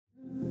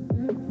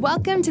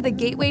Welcome to the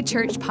Gateway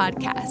Church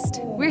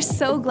podcast. We're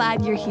so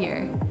glad you're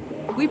here.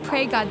 We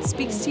pray God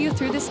speaks to you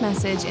through this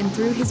message and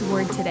through His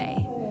Word today.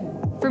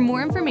 For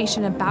more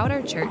information about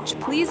our church,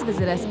 please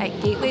visit us at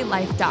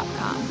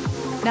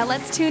gatewaylife.com. Now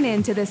let's tune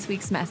in to this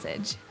week's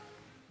message.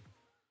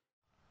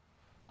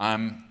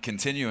 I'm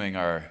continuing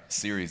our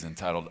series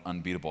entitled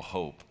Unbeatable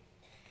Hope,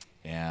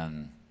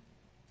 and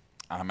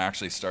I'm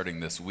actually starting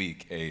this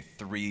week a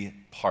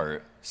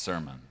 3-part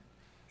sermon,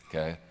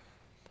 okay?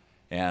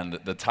 And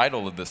the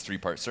title of this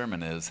 3-part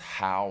sermon is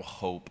How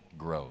Hope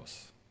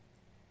Grows.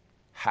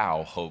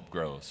 How Hope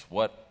Grows.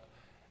 What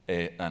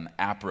an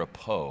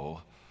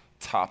apropos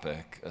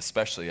topic,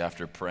 especially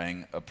after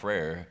praying a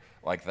prayer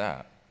like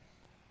that.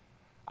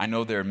 I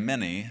know there are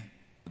many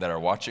that are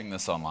watching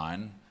this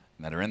online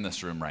and that are in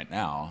this room right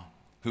now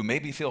who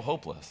maybe feel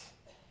hopeless.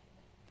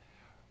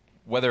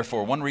 Whether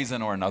for one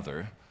reason or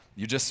another,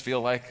 you just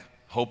feel like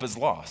hope is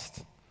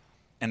lost.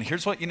 And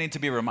here's what you need to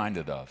be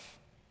reminded of.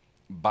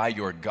 By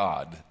your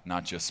God,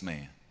 not just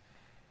me.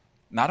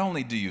 Not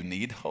only do you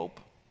need hope,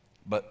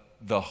 but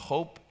the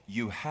hope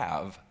you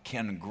have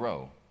can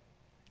grow.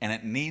 And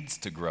it needs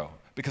to grow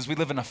because we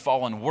live in a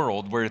fallen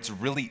world where it's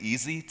really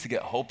easy to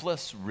get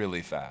hopeless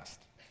really fast.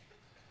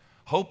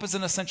 Hope is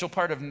an essential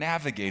part of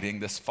navigating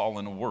this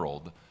fallen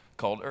world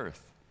called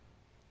Earth.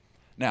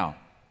 Now,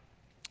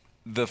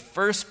 the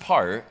first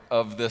part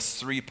of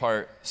this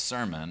 3-part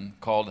sermon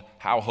called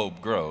How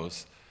Hope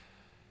Grows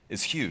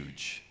is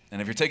huge. And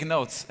if you're taking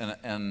notes,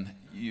 and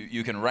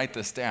you can write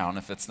this down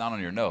if it's not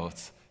on your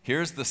notes,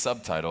 here's the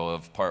subtitle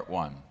of part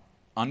 1,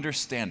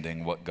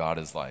 Understanding What God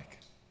is Like.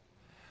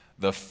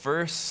 The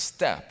first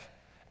step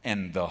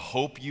in the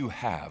hope you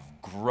have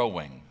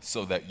growing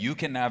so that you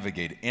can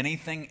navigate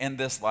anything in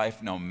this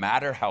life, no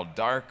matter how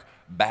dark,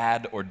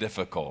 bad, or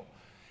difficult,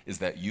 is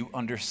that you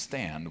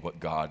understand what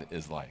God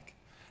is like.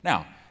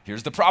 Now,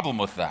 here's the problem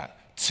with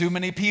that. Too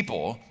many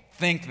people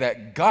think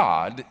that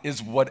God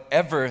is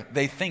whatever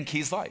they think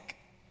He's like.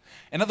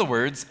 In other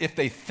words, if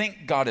they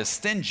think God is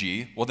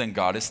stingy, well, then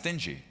God is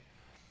stingy.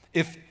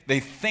 If they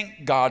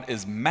think God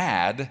is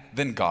mad,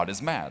 then God is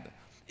mad.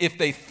 If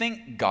they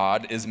think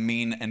God is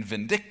mean and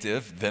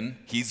vindictive, then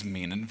He's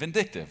mean and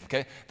vindictive,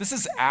 okay? This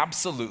is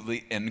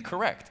absolutely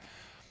incorrect.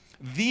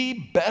 The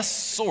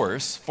best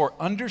source for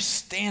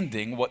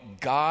understanding what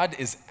God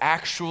is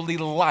actually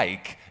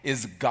like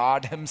is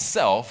God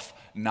Himself,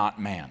 not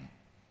man,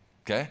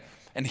 okay?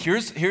 And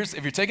here's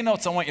if you're taking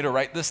notes, I want you to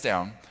write this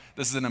down.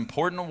 This is an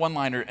important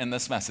one-liner in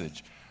this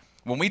message.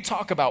 When we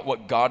talk about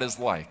what God is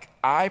like,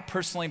 I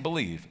personally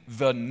believe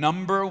the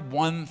number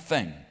one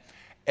thing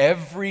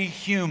every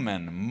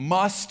human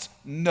must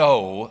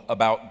know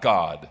about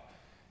God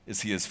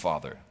is He is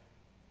Father.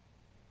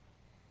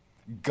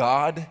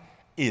 God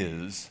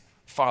is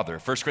Father.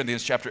 1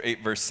 Corinthians chapter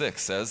 8, verse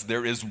 6 says,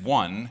 there is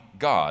one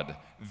God,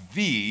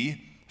 the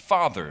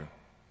Father,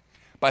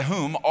 by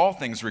whom all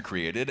things were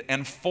created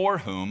and for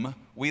whom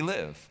we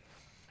live.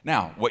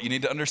 Now, what you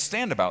need to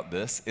understand about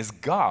this is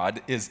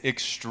God is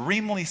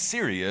extremely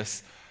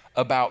serious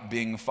about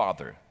being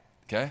Father,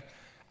 okay?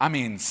 I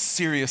mean,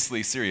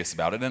 seriously serious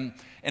about it. And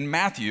in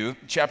Matthew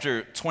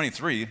chapter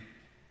 23,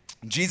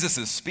 Jesus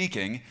is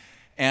speaking,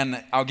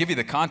 and I'll give you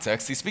the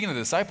context. He's speaking to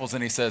the disciples,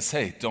 and He says,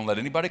 hey, don't let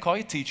anybody call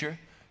you teacher,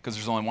 because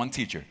there's only one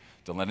teacher.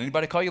 Don't let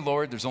anybody call you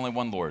Lord, there's only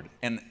one Lord.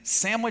 And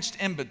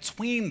sandwiched in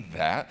between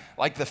that,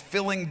 like the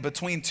filling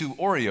between 2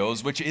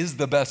 Oreos, which is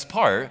the best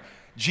part,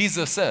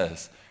 Jesus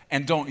says,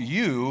 and don't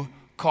you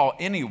call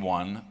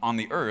anyone on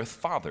the earth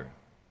Father.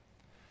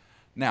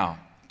 Now,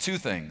 2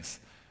 things.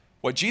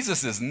 What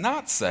Jesus is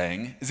not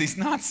saying is He's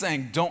not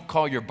saying don't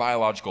call your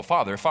biological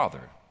father,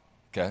 Father,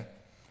 okay?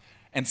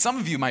 And some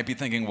of you might be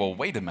thinking, well,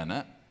 wait a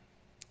minute.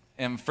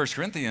 In 1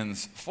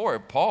 Corinthians 4,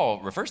 Paul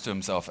refers to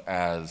himself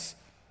as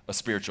a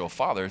spiritual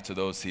father to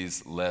those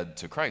He's led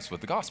to Christ with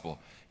the gospel.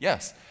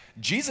 Yes,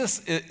 Jesus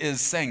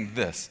is saying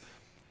this.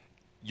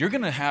 You're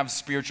going to have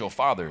spiritual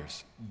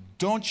fathers.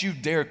 Don't you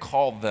dare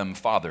call them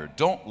Father.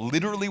 Don't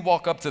literally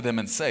walk up to them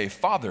and say,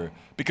 Father,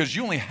 because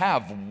you only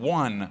have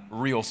one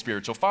real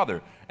spiritual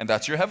father, and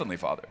that's your heavenly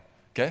Father,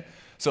 okay?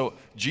 So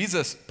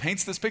Jesus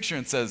paints this picture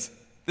and says,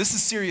 this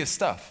is serious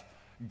stuff.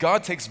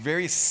 God takes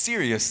very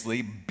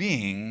seriously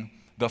being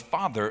the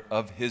Father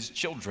of His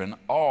children,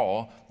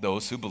 all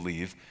those who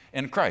believe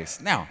in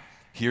Christ. Now,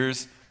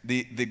 here's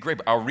the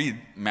great, I'll read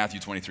Matthew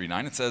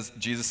 23:9. It says,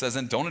 Jesus says,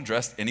 and don't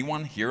address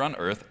anyone here on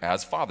earth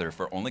as Father,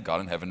 for only God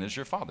in heaven is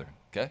your Father,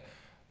 okay?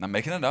 Not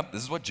making it up.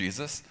 This is what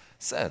Jesus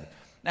said.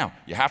 Now,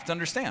 you have to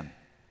understand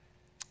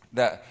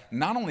that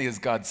not only is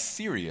God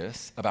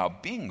serious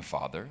about being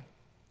Father,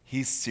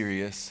 He's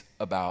serious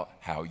about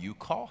how you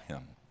call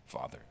Him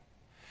Father.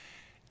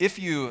 If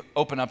you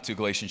open up to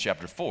Galatians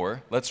chapter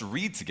 4, let's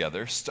read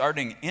together,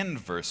 starting in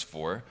verse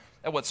 4,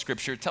 at what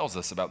Scripture tells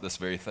us about this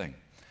very thing.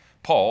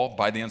 Paul,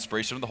 by the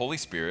inspiration of the Holy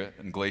Spirit,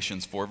 in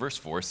Galatians 4, verse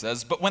 4,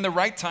 says, but when the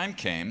right time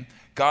came,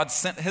 God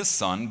sent His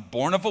Son,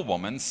 born of a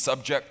woman,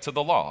 subject to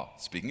the law.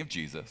 Speaking of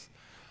Jesus,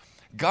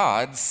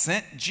 God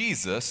sent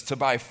Jesus to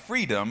buy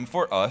freedom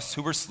for us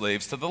who were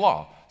slaves to the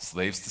law.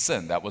 slaves to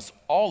sin. That was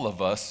all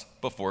of us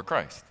before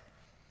Christ.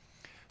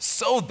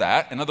 So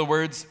that, in other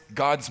words,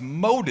 God's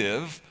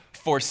motive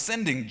for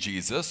sending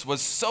Jesus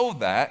was so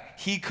that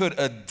he could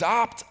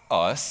adopt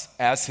us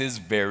as his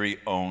very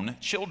own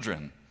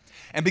children.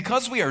 And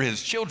because we are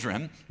his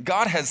children,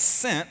 God has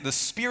sent the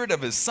Spirit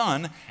of his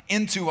Son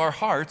into our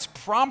hearts,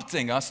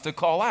 prompting us to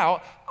call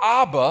out,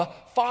 Abba,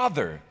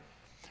 Father.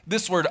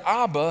 This word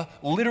Abba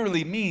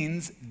literally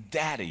means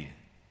daddy.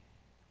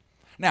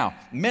 Now,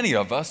 many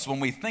of us, when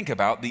we think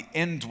about the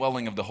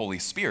indwelling of the Holy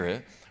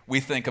Spirit,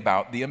 we think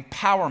about the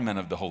empowerment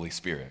of the Holy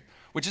Spirit,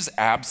 which is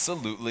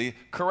absolutely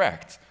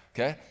correct,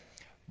 okay?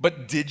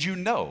 But did you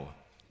know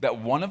that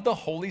one of the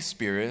Holy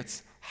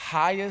Spirit's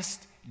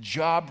highest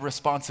job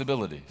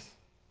responsibilities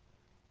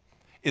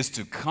is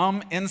to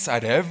come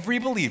inside every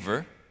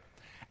believer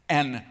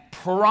and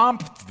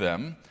prompt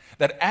them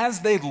that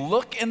as they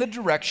look in the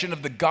direction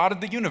of the God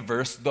of the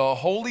universe, the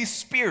Holy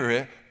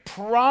Spirit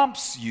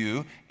prompts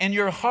you in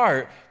your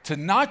heart to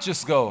not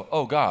just go,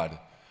 oh God,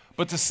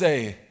 but to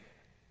say,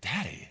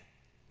 Daddy,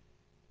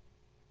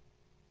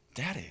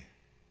 Daddy.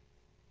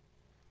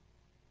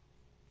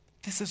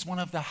 This is one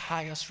of the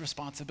highest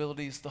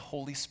responsibilities the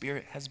Holy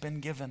Spirit has been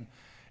given,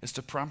 is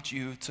to prompt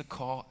you to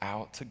call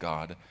out to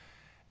God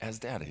as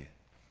Daddy.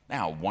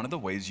 Now, one of the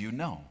ways you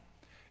know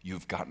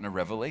you've gotten a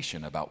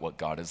revelation about what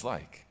God is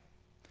like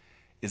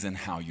is in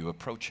how you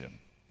approach him.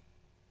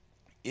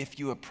 If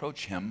you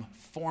approach him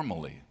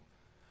formally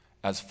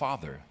as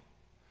Father,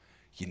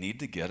 you need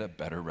to get a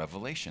better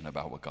revelation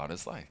about what God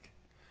is like.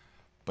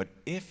 But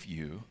if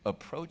you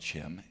approach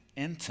him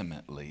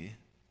intimately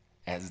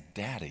as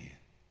Daddy,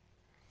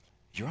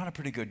 you're on a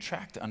pretty good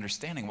track to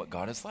understanding what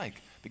God is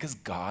like, because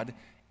God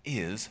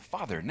is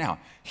Father. Now,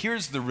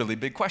 here's the really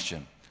big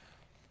question.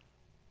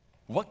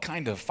 What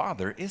kind of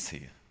Father is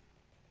he?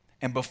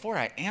 And before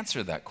I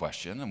answer that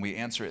question, and we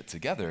answer it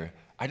together,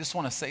 I just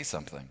want to say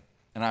something.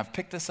 And I've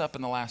picked this up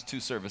in the last two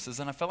services,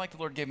 and I felt like the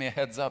Lord gave me a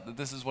heads up that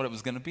this is what it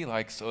was going to be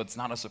like, so it's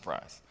not a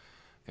surprise,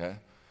 okay?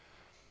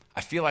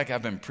 I feel like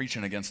I've been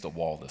preaching against a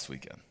wall this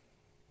weekend,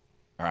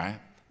 all right?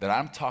 That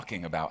I'm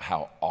talking about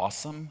how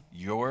awesome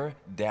your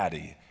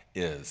daddy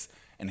is.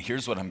 And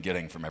here's what I'm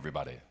getting from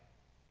everybody.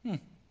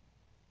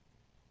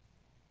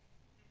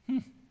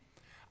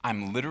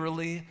 I'm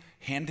literally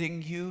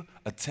handing you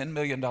a $10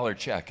 million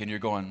check, and you're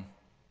going,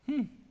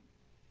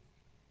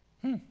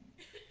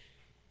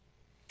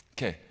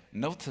 Okay,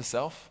 note to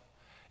self,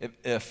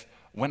 if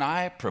when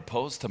I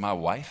proposed to my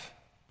wife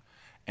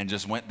and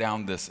just went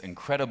down this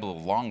incredible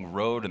long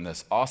road and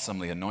this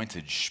awesomely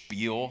anointed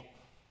spiel,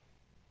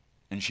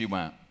 and she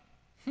went,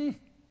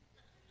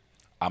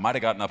 I might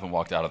have gotten up and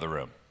walked out of the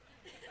room.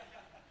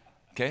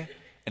 Okay?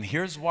 And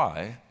here's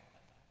why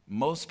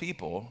most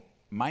people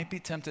might be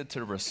tempted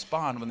to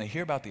respond when they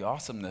hear about the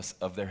awesomeness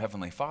of their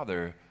Heavenly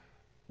Father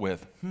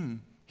with,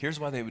 here's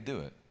why they would do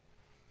it.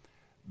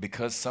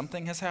 Because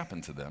something has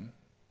happened to them,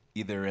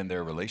 either in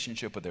their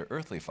relationship with their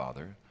earthly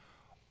father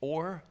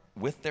or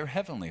with their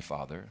Heavenly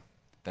Father,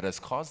 that has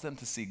caused them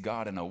to see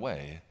God in a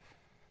way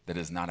that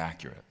is not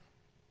accurate.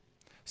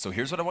 So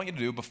here's what I want you to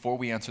do before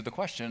we answer the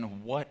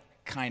question, what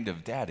kind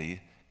of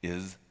daddy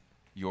is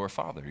your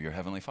Father, your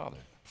Heavenly Father?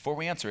 Before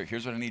we answer it,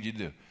 here's what I need you to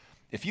do.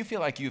 If you feel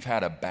like you've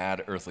had a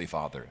bad earthly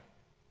father,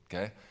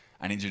 okay,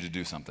 I need you to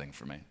do something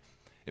for me.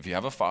 If you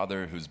have a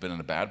father who's been in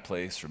a bad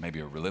place for maybe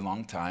a really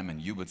long time,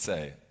 and you would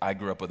say, I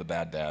grew up with a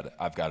bad dad,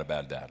 I've got a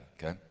bad dad,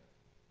 okay?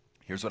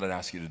 Here's what I'd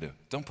ask you to do.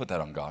 Don't put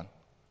that on God.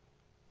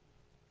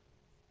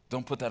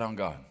 Don't put that on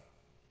God.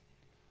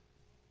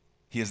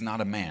 He is not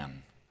a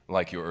man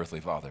like your earthly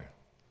father.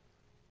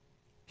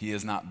 He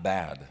is not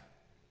bad.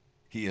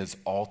 He is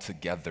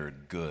altogether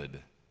good.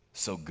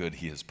 So good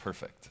he is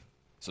perfect.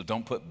 So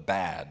don't put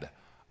bad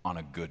on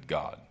a good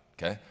God,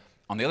 okay?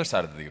 On the other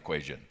side of the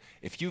equation,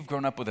 if you've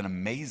grown up with an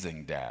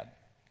amazing dad,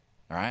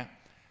 all right,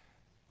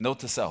 note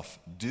to self,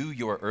 do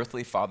your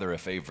earthly father a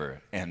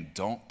favor and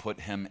don't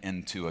put him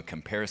into a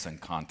comparison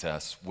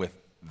contest with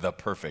the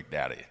perfect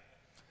daddy,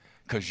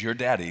 because your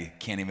daddy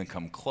can't even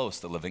come close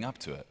to living up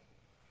to it.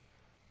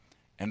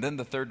 And then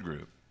the third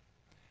group,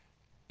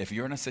 if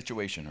you're in a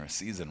situation or a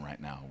season right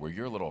now where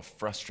you're a little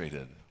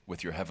frustrated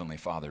with your Heavenly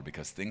Father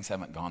because things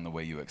haven't gone the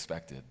way you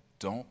expected,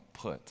 don't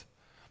put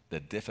the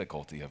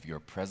difficulty of your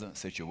present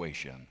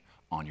situation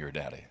on your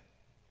daddy.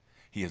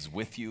 He is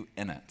with you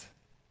in it.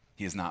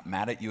 He is not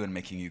mad at you and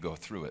making you go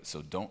through it.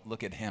 So don't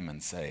look at him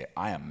and say,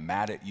 I am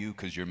mad at you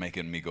because you're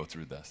making me go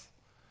through this.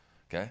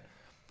 Okay?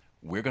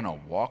 We're going to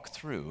walk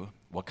through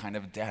what kind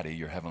of daddy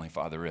your Heavenly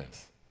Father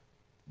is.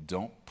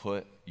 Don't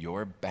put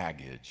your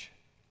baggage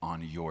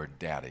on your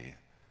daddy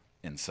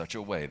in such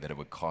a way that it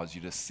would cause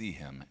you to see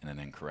him in an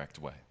incorrect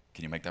way.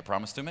 Can you make that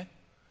promise to me?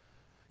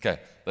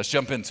 Okay, let's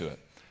jump into it.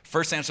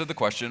 First, answer the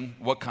question,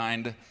 what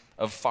kind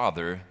of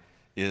father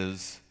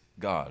is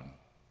God?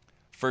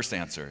 First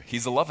answer,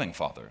 he's a loving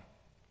father.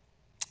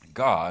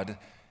 God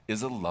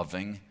is a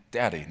loving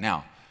daddy.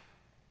 Now,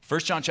 1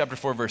 John chapter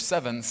 4, verse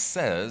 7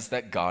 says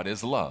that God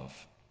is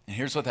love. And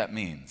here's what that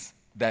means,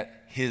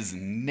 that his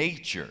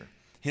nature,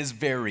 his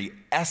very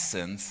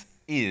essence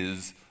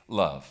is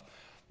love.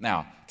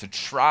 Now, to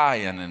try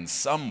and in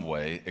some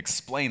way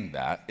explain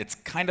that, it's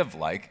kind of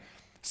like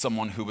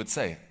someone who would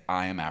say,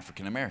 I am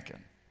African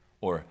American,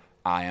 or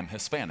I am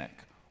Hispanic,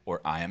 or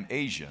I am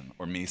Asian,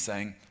 or me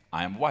saying,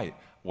 I am white.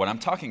 What I'm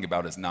talking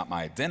about is not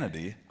my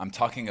identity. I'm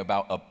talking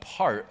about a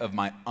part of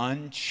my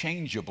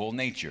unchangeable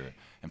nature.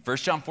 In 1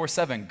 John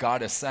 4:7,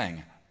 God is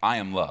saying, I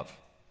am love.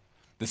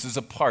 This is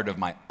a part of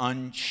my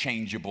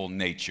unchangeable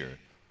nature.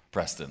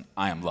 Preston,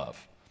 I am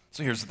love.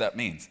 So here's what that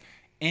means.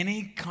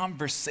 Any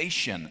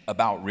conversation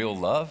about real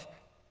love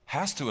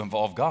has to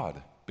involve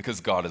God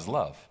because God is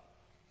love.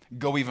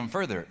 Go even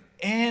further.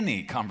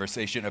 Any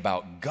conversation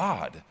about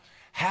God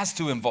has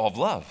to involve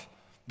love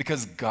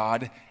because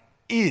God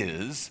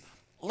is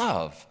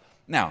love.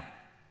 Now,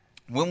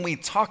 when we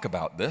talk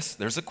about this,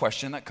 there's a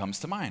question that comes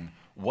to mind.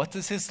 What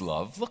does his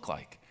love look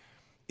like?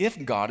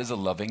 If God is a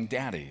loving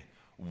daddy,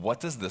 what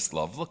does this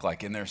love look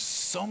like? And there's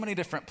so many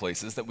different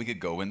places that we could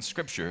go in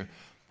Scripture.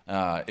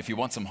 If you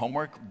want some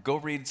homework, go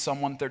read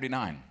Psalm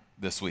 139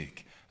 this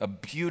week. A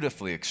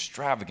beautifully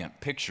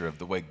extravagant picture of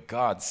the way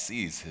God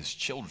sees his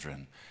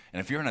children. And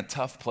if you're in a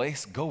tough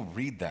place, go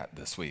read that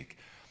this week.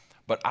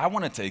 But I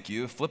want to take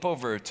you, flip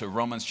over to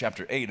Romans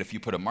chapter 8 if you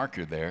put a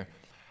marker there.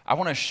 I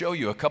want to show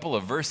you a couple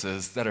of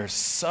verses that are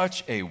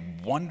such a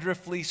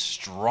wonderfully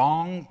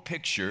strong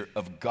picture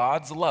of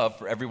God's love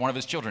for every one of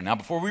his children. Now,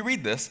 before we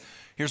read this,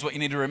 here's what you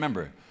need to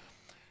remember.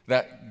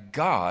 That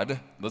God,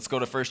 let's go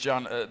to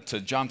John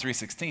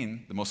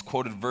 3:16, the most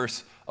quoted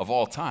verse of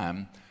all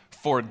time.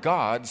 For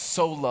God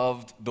so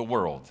loved the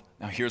world.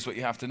 Now, here's what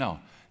you have to know.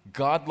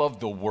 God loved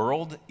the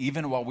world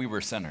even while we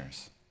were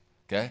sinners.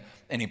 Okay?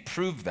 And he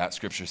proved that,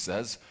 Scripture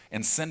says,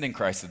 in sending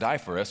Christ to die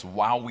for us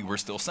while we were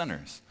still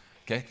sinners.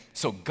 Okay?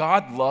 So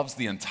God loves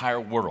the entire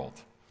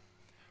world.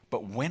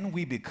 But when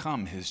we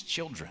become his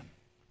children,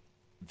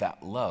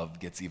 that love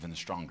gets even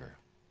stronger.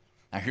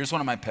 Now, here's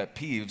one of my pet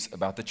peeves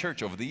about the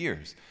church over the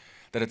years,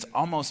 that it's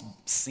almost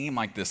seemed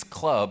like this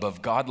club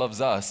of God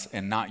loves us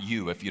and not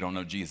you if you don't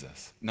know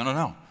Jesus.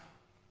 No.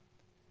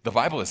 The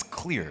Bible is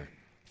clear.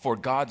 For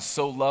God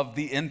so loved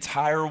the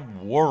entire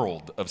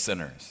world of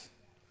sinners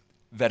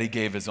that he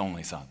gave his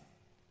only son.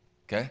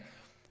 Okay?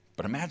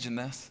 But imagine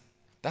this.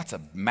 That's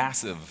a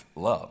massive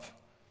love.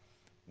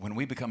 When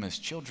we become his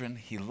children,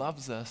 he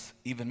loves us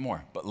even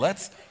more. But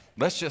let's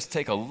just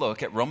take a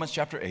look at Romans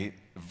chapter 8,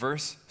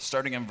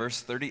 starting in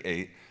verse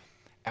 38,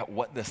 at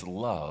what this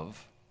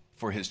love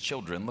for his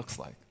children looks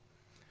like.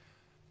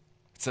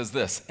 It says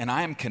this, and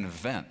I am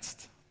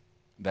convinced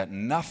that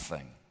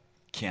nothing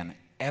can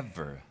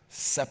ever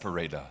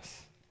separate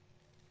us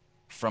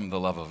from the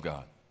love of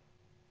God.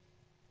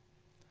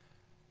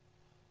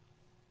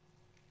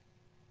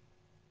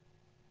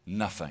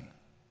 Nothing.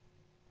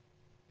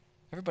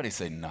 Everybody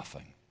say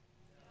nothing.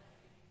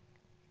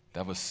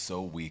 That was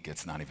so weak,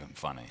 it's not even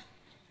funny.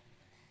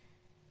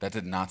 That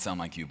did not sound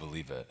like you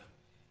believe it.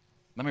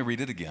 Let me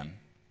read it again.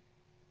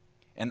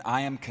 And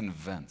I am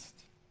convinced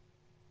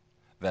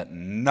that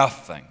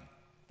nothing,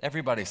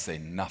 everybody say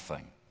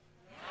nothing,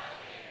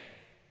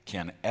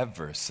 can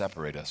ever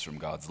separate us from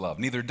God's love.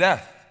 Neither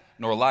death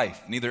nor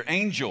life, neither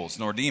angels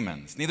nor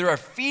demons, neither our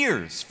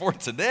fears for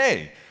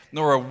today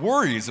nor our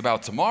worries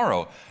about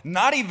tomorrow,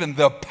 not even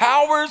the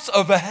powers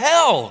of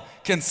hell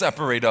can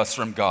separate us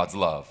from God's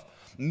love.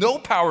 No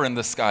power in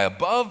the sky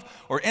above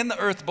or in the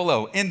earth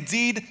below.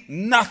 Indeed,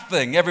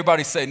 nothing.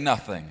 Everybody say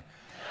nothing.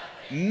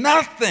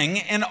 Nothing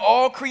in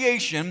all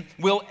creation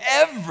will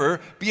ever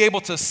be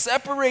able to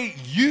separate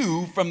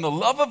you from the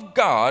love of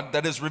God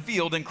that is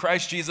revealed in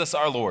Christ Jesus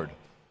our Lord.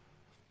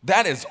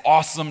 That is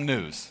awesome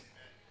news.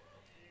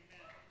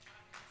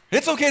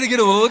 It's okay to get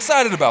a little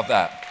excited about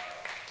that.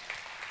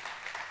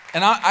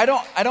 And I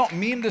don't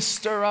mean to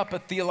stir up a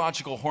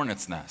theological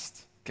hornet's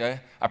nest, okay?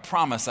 I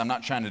promise I'm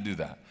not trying to do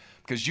that.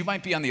 Because you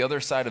might be on the other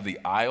side of the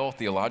aisle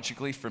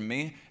theologically from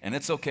me, and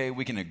it's okay,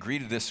 we can agree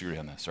to disagree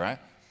on this, right?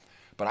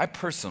 But I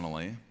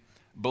personally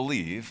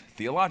believe,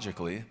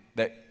 theologically,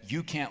 that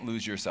you can't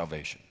lose your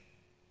salvation,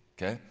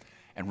 okay?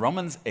 And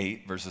Romans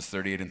 8, verses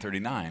 38 and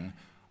 39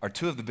 are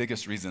two of the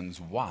biggest reasons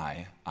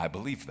why I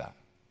believe that,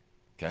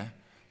 okay?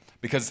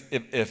 Because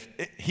if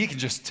he can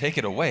just take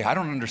it away, I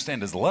don't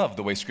understand his love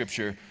the way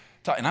Scripture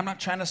taught. And I'm not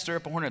trying to stir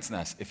up a hornet's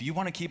nest. If you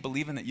want to keep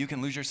believing that you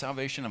can lose your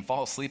salvation and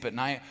fall asleep at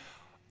night,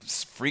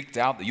 freaked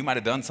out that you might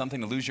have done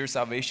something to lose your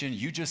salvation,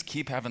 you just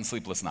keep having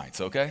sleepless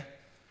nights, okay?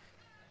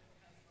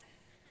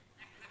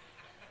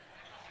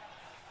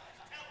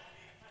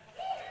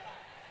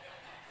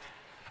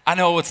 I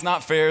know it's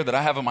not fair that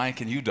I have a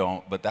mic and you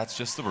don't, but that's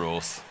just the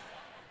rules.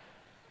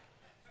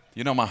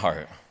 You know my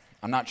heart.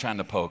 I'm not trying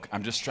to poke.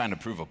 I'm just trying to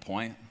prove a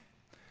point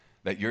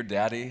that your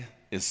daddy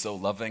is so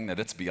loving that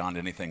it's beyond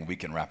anything we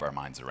can wrap our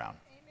minds around.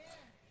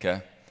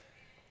 Okay?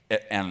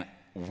 And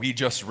we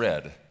just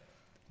read,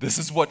 this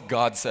is what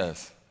God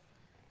says.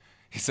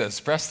 He says,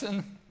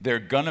 Preston, there are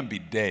gonna be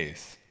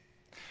days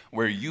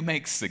where you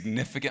make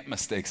significant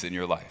mistakes in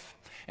your life.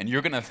 And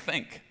you're gonna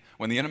think,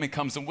 when the enemy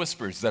comes and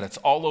whispers that it's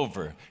all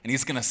over, and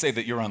he's going to say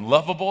that you're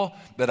unlovable,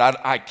 that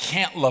I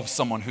can't love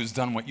someone who's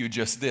done what you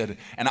just did.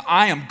 And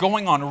I am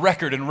going on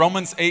record in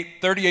Romans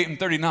 8:38 and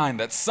 39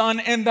 that, son,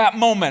 in that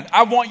moment,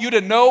 I want you to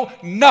know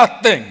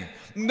nothing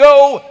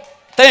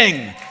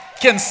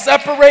can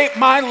separate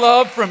my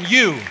love from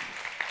you.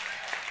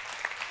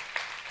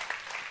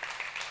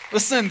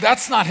 Listen,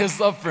 that's not his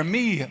love for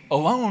me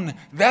alone.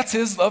 That's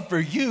his love for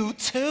you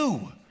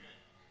too.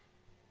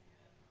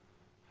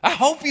 I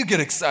hope you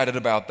get excited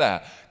about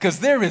that,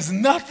 because there is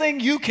nothing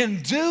you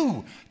can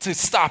do to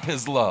stop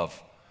his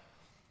love.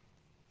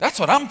 That's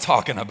what I'm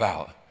talking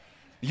about.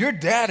 Your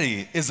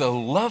daddy is a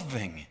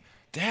loving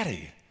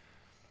daddy.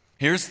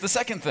 Here's the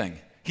second thing.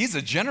 He's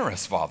a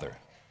generous father.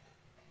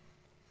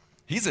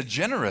 He's a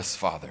generous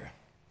father.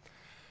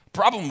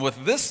 Problem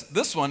with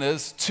this one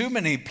is too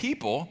many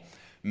people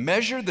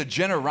measure the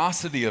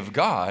generosity of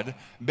God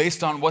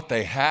based on what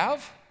they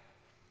have,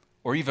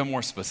 or even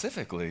more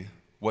specifically,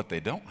 what they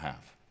don't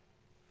have.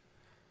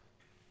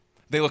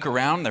 They look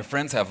around, their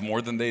friends have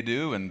more than they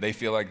do, and they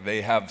feel like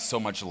they have so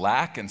much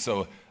lack, and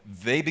so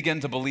they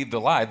begin to believe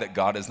the lie that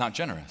God is not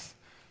generous.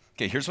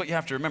 Okay, here's what you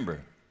have to remember.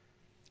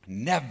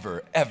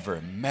 Never, ever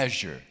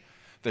measure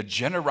the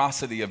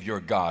generosity of your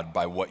God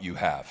by what you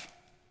have.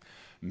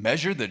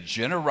 Measure the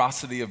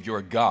generosity of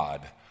your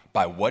God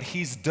by what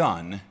he's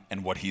done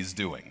and what he's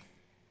doing,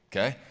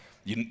 okay?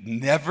 You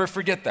never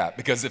forget that,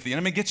 because if the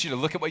enemy gets you to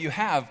look at what you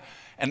have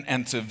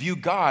and to view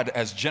God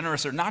as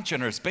generous or not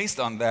generous based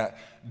on that,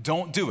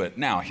 don't do it.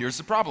 Now, here's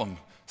the problem.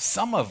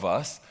 Some of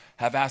us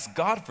have asked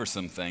God for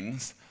some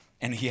things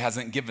and he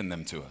hasn't given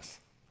them to us.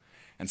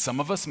 And some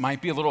of us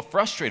might be a little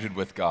frustrated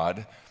with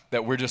God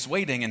that we're just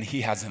waiting and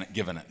he hasn't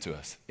given it to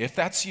us. If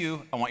that's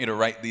you, I want you to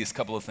write these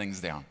couple of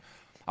things down.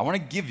 I want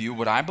to give you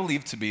what I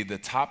believe to be the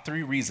top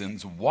 3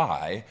 reasons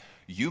why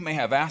you may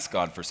have asked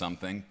God for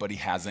something, but he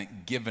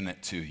hasn't given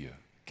it to you,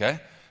 okay?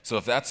 So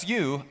if that's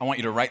you, I want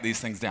you to write these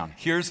things down.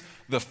 Here's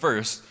the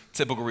first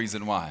typical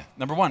reason why.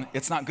 Number 1,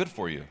 it's not good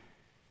for you.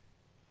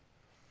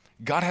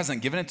 God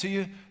hasn't given it to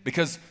you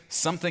because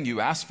something you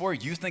asked for,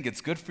 you think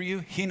it's good for you,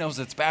 he knows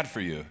it's bad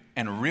for you.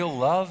 And real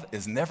love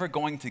is never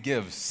going to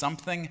give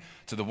something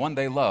to the one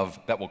they love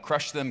that will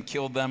crush them,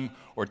 kill them,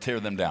 or tear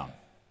them down.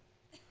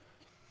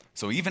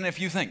 So even if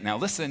you think, now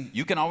listen,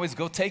 you can always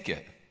go take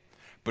it.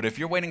 But if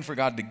you're waiting for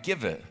God to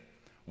give it,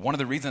 one of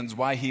the reasons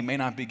why he may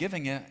not be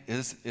giving it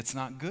is it's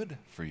not good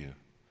for you,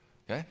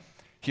 okay?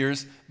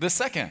 Here's the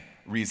second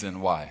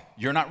reason why.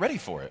 You're not ready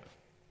for it.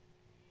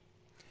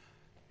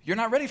 You're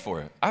not ready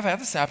for it. I've had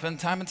this happen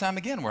time and time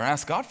again where I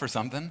ask God for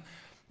something,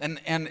 and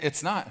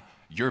it's not,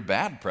 you're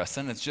bad,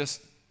 Preston. It's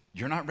just,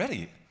 you're not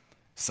ready.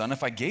 Son,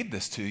 if I gave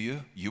this to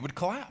you, you would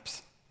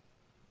collapse.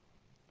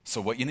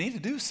 So what you need to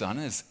do, son,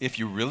 is if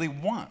you really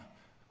want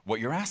what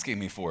you're asking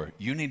me for,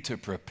 you need to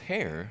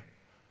prepare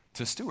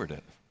to steward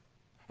it.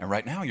 And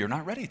right now, you're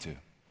not ready to.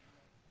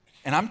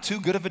 And I'm too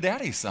good of a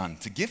daddy, son,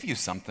 to give you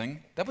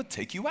something that would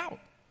take you out.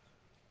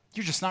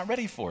 You're just not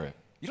ready for it.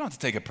 You don't have to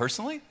take it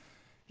personally.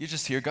 You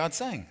just hear God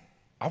saying,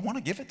 I want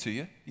to give it to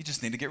you. You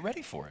just need to get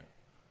ready for it.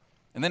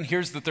 And then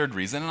here's the third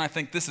reason, and I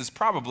think this is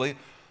probably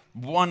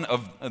one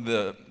of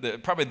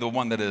probably the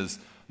one that is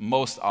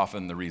most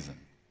often the reason.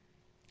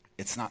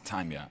 It's not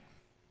time yet.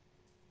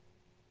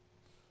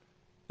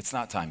 It's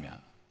not time yet.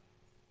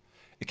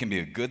 It can be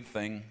a good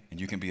thing, and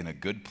you can be in a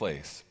good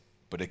place,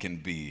 but it can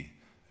be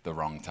the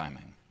wrong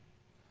timing.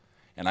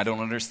 And I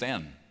don't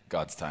understand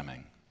God's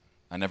timing.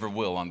 I never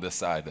will on this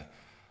side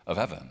of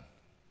heaven,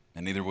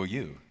 and neither will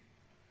you.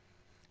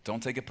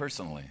 Don't take it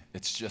personally.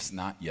 It's just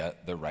not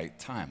yet the right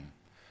time.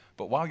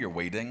 But while you're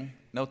waiting,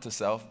 note to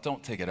self,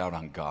 don't take it out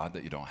on God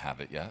that you don't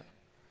have it yet.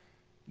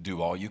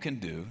 Do all you can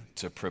do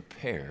to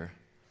prepare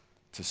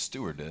to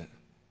steward it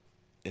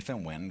if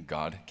and when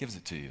God gives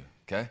it to you,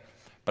 okay?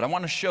 But I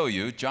want to show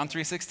you, John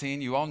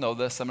 3:16, you all know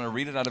this. I'm going to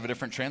read it out of a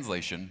different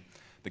translation,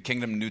 the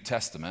Kingdom New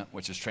Testament,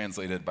 which is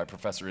translated by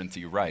Professor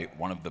N.T. Wright,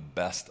 one of the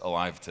best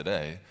alive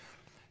today.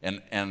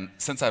 And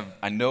since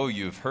I know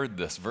you've heard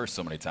this verse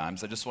so many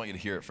times, I just want you to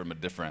hear it from a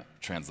different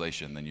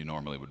translation than you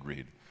normally would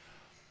read.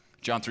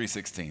 John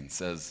 3:16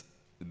 says,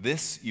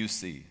 "This you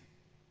see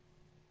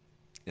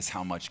is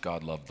how much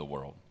God loved the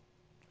world,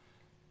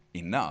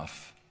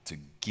 enough to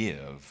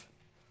give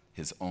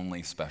his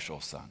only special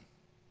son."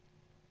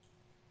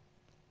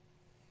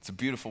 It's a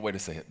beautiful way to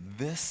say it.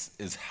 This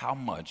is how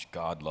much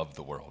God loved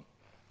the world.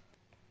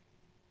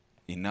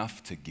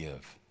 Enough to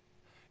give.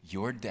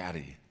 Your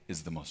daddy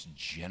is the most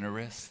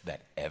generous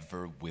that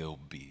ever will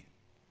be.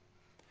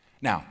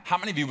 Now, how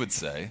many of you would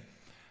say,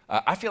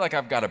 I feel like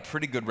I've got a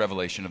pretty good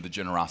revelation of the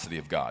generosity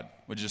of God?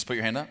 Would you just put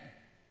your hand up?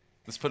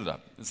 Let's put it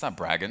up. It's not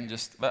bragging,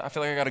 but I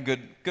feel like I got a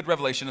good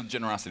revelation of the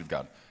generosity of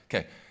God.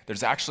 Okay,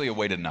 there's actually a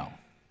way to know.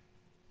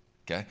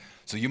 Okay,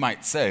 so you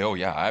might say, oh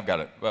yeah, I've got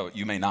it. Well,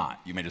 you may not.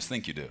 You may just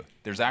think you do.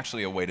 There's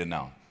actually a way to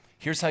know.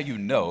 Here's how you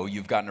know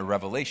you've gotten a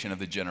revelation of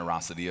the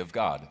generosity of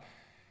God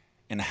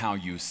in how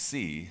you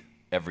see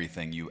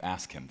everything you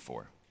ask him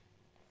for.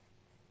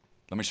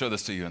 Let me show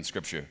this to you in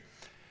Scripture.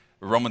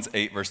 Romans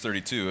 8, verse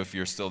 32, if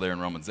you're still there in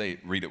Romans 8,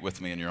 read it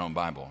with me in your own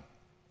Bible.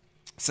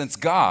 Since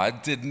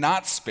God did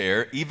not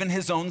spare even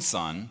his own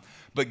son,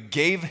 but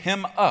gave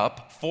him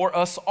up for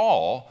us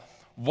all,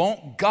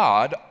 won't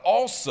God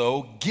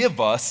also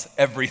give us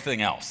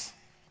everything else?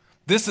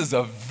 This is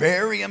a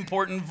very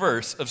important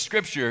verse of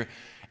Scripture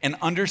in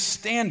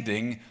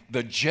understanding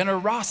the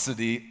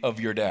generosity of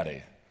your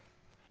daddy.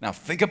 Now,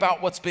 think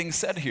about what's being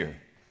said here.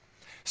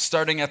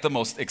 Starting at the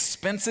most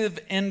expensive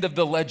end of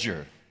the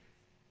ledger,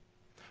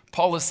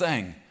 Paul is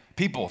saying,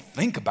 people,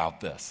 think about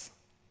this.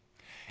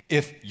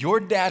 If your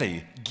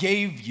daddy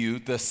gave you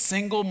the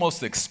single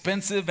most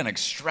expensive and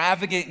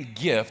extravagant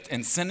gift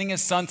in sending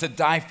his son to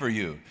die for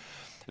you,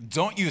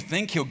 don't you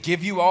think he'll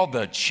give you all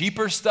the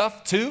cheaper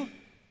stuff too?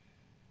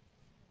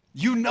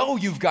 You know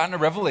you've gotten a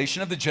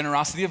revelation of the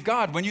generosity of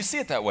God when you see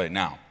it that way.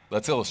 Now,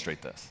 let's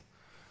illustrate this.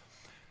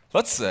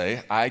 Let's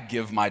say I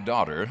give my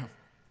daughter,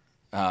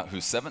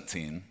 who's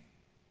 17,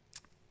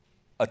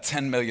 a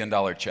 $10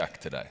 million check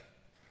today.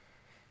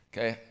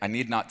 Okay, I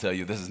need not tell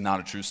you, this is not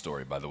a true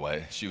story, by the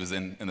way. She was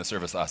in the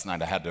service last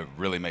night. I had to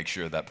really make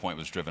sure that point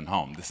was driven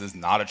home. This is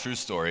not a true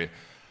story.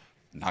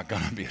 Not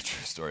gonna be a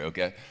true story,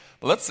 okay?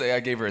 But let's say I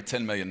gave her a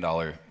 $10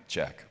 million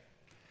check.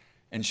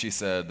 And she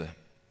said,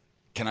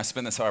 can I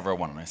spend this however I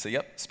want? And I say,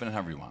 yep, spend it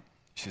however you want.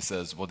 She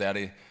says, well,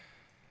 Daddy,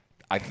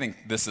 I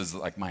think this is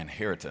like my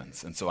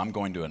inheritance, and so I'm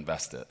going to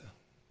invest it.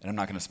 And I'm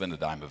not gonna spend a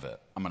dime of it.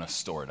 I'm gonna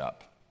store it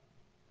up.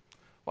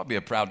 Well, I'd be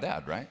a proud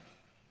dad, right?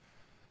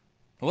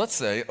 Well, let's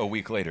say a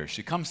week later,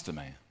 she comes to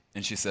me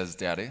and she says,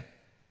 Daddy,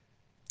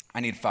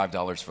 I need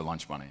 $5 for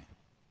lunch money.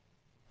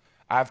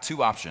 I have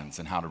two options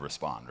in how to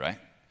respond, right?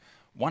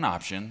 One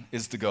option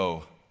is to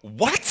go,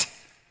 what?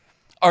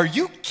 Are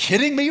you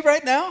kidding me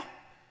right now?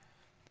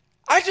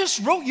 I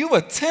just wrote you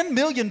a $10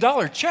 million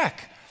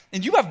check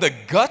and you have the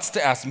guts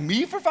to ask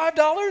me for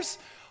 $5?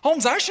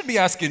 Holmes, I should be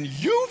asking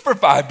you for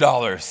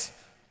 $5.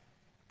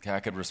 Okay, I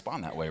could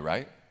respond that way,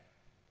 right?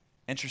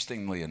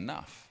 Interestingly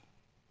enough,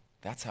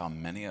 that's how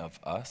many of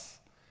us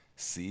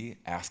see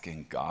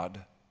asking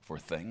God for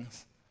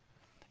things,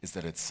 is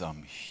that it's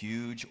some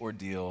huge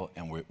ordeal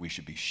and we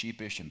should be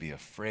sheepish and be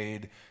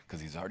afraid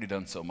because he's already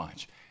done so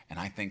much. And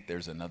I think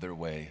there's another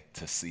way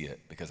to see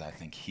it because I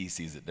think he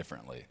sees it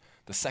differently.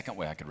 The second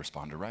way I could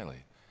respond to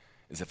Riley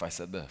is if I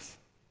said this,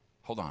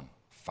 hold on,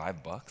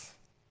 $5?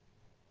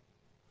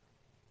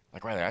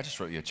 Like, Riley, I just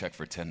wrote you a check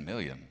for $10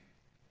 million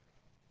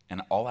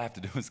and all I have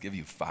to do is give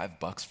you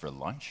 $5 for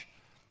lunch?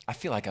 I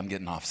feel like I'm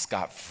getting off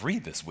scot-free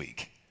this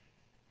week.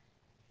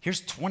 Here's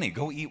 20,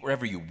 go eat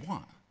wherever you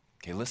want.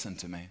 Okay, listen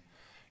to me.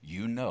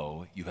 You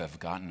know you have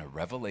gotten a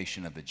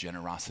revelation of the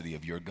generosity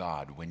of your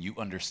God when you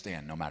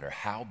understand no matter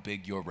how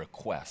big your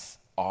requests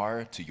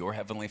are to your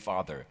Heavenly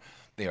Father,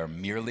 they are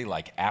merely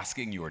like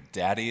asking your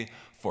daddy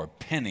for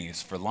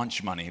pennies for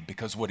lunch money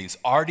because what he's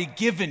already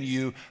given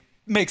you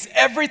makes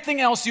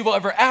everything else you will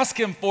ever ask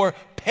him for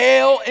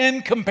pale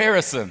in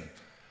comparison.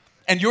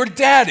 And your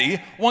daddy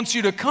wants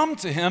you to come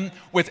to him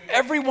with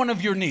every one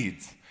of your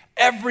needs,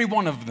 every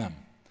one of them.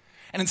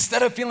 And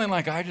instead of feeling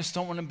like, I just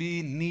don't want to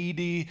be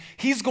needy,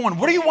 he's going,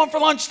 what do you want for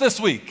lunch this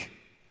week?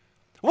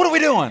 What are we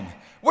doing?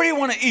 Where do you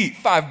want to eat?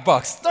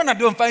 $5. They're not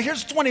doing $5.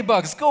 Here's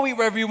 $20. Go eat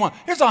wherever you want.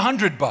 Here's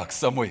 $100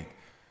 some week.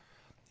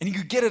 And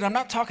you get it. I'm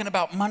not talking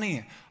about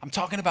money. I'm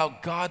talking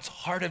about God's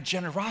heart of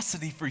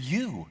generosity for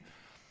you.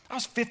 I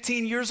was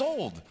 15 years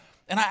old,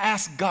 and I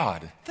asked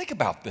God, think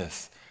about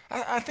this.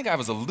 I think I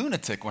was a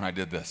lunatic when I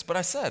did this, but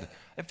I said,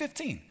 at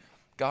 15,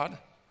 God,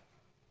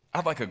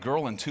 I'd like a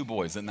girl and 2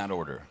 boys in that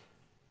order.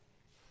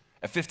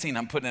 At 15,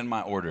 I'm putting in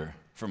my order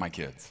for my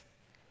kids.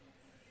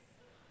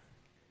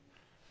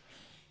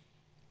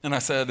 And I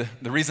said,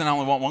 the reason I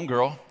only want 1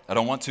 girl, I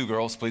don't want 2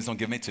 girls, please don't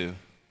give me 2.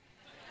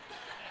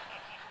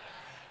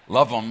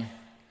 Love them,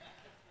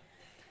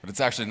 but it's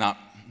actually not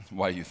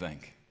why you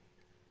think.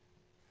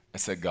 I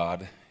said,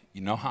 God, you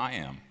know how I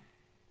am.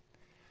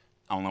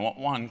 I only want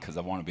 1 because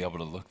I want to be able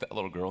to look that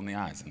little girl in the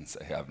eyes and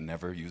say, I've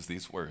never used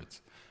these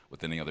words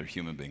with any other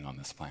human being on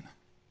this planet.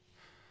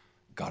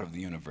 God of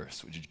the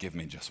universe, would you give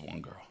me just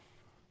 1 girl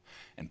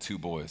and 2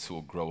 boys who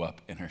will grow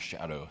up in her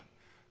shadow,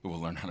 who will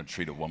learn how to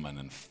treat a woman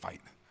and fight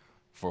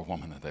for a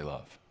woman that they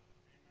love.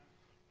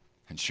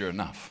 And sure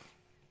enough,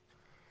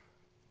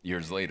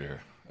 years later,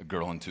 a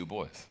girl and 2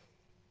 boys.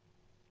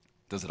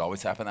 Does it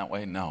always happen that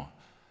way? No.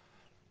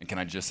 And can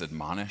I just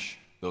admonish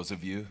those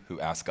of you who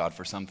ask God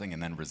for something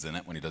and then resent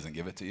it when he doesn't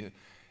give it to you?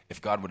 If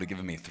God would have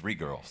given me 3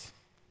 girls,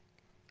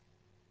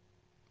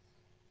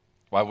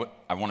 well,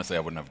 I want to say I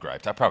wouldn't have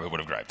griped. I probably would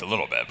have griped a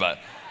little bit, but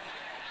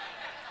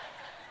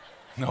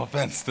no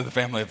offense to the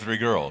family of 3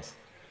 girls.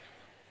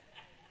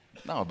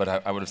 No, but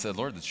I would have said,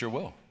 Lord, it's your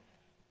will.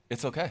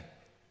 It's okay.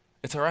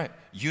 It's all right.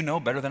 You know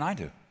better than I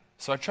do.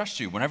 So I trust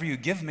you. Whenever you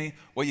give me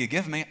what you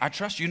give me, I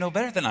trust you know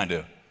better than I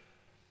do.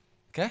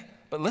 Okay?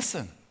 But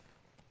listen,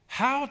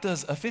 how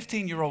does a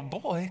 15-year-old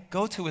boy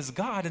go to his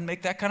God and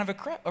make that kind of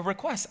a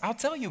request? I'll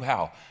tell you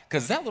how.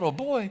 Because that little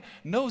boy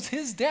knows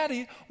his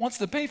daddy wants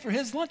to pay for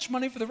his lunch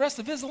money for the rest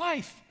of his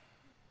life.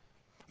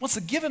 Wants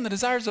to give him the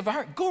desires of our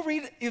heart. Go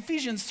read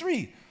Ephesians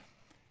 3.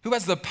 who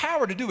has the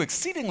power to do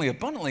exceedingly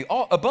abundantly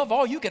above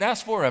all you could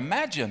ask for or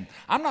imagine.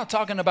 I'm not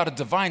talking about a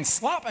divine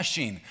slot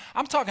machine.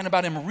 I'm talking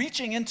about him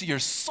reaching into your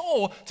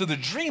soul to the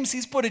dreams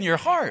he's put in your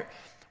heart.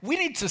 We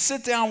need to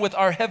sit down with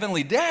our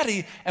heavenly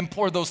daddy and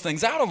pour those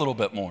things out a little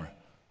bit more.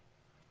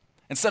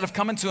 Instead of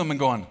coming to him and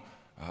going,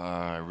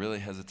 I really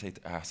hesitate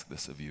to ask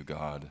this of you,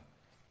 God.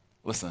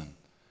 Listen,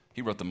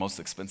 he wrote the most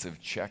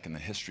expensive check in the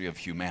history of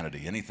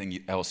humanity.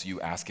 Anything else you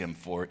ask him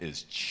for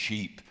is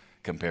cheap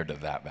compared to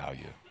that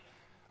value.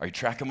 Are you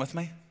tracking with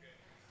me?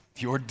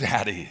 Your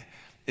daddy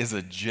is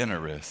a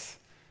generous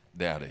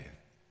daddy.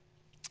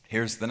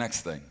 Here's the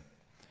next thing.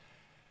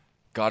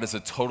 God is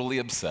a totally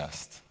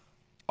obsessed,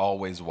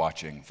 always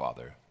watching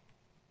Father.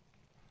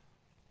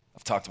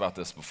 I've talked about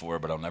this before,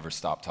 but I'll never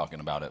stop talking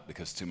about it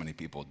because too many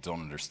people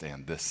don't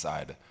understand this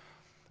side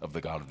of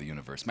the God of the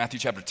universe. Matthew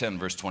chapter 10,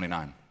 verse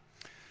 29.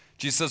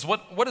 Jesus says,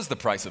 what is the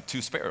price of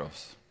 2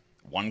 sparrows?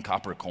 1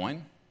 copper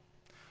coin?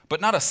 But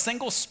not a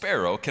single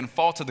sparrow can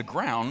fall to the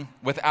ground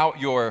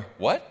without your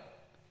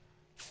what?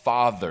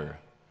 Father.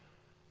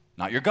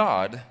 Not your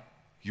God,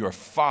 your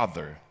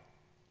Father.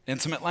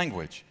 Intimate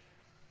language.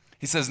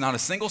 He says, not a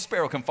single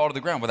sparrow can fall to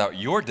the ground without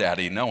your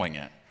daddy knowing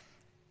it.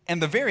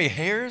 And the very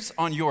hairs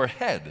on your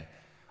head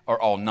are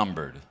all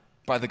numbered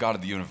by the God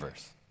of the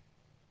universe.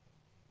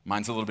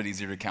 Mine's a little bit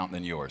easier to count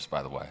than yours,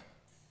 by the way.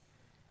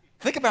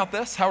 Think about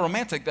this, how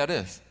romantic that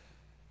is.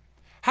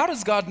 How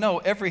does God know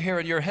every hair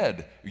in your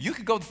head? You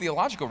could go the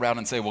theological route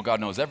and say, well, God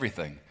knows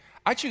everything.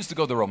 I choose to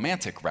go the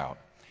romantic route.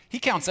 He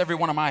counts every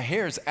one of my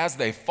hairs as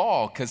they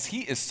fall because he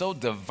is so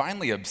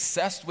divinely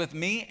obsessed with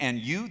me and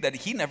you that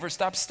he never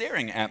stops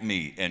staring at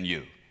me and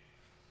you.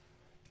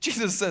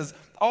 Jesus says,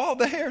 all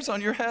the hairs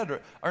on your head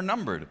are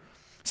numbered.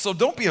 So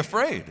don't be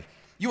afraid.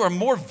 You are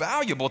more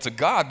valuable to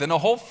God than a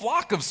whole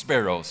flock of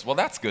sparrows. Well,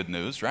 that's good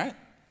news, right?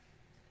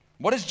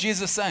 What is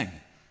Jesus saying?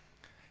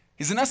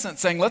 He's in essence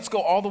saying, let's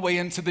go all the way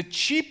into the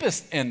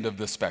cheapest end of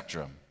the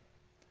spectrum.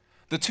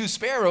 The 2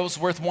 sparrows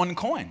worth 1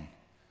 coin.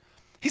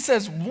 He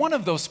says one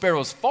of those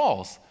sparrows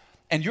falls,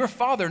 and your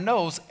Father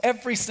knows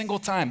every single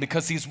time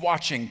because he's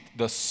watching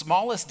the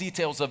smallest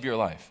details of your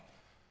life.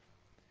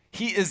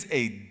 He is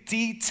a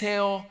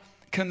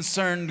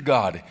detail-concerned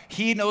God.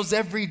 He knows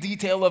every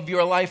detail of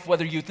your life,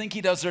 whether you think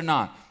he does or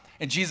not.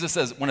 And Jesus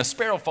says, when a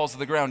sparrow falls to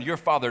the ground, your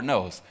Father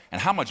knows.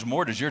 And how much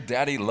more does your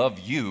daddy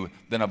love you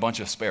than a bunch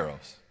of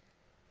sparrows?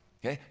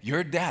 Okay?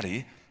 Your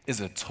daddy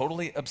is a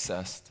totally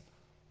obsessed,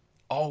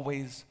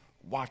 always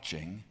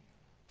watching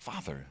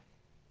Father.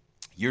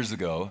 Years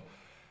ago,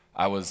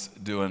 I was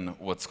doing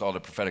what's called a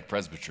prophetic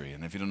presbytery.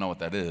 And if you don't know what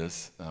that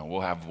is, we'll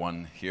have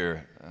one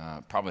here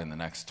probably in the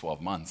next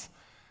 12 months,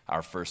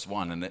 our first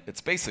one. And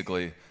it's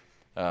basically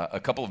a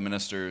couple of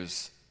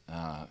ministers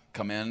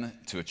come in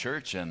to a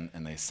church and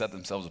they set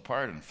themselves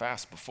apart and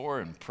fast before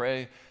and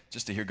pray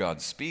just to hear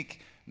God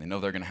speak. They know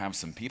they're going to have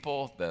some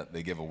people that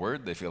they give a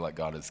word they feel like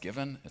God has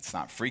given. It's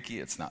not freaky.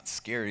 It's not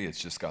scary.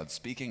 It's just God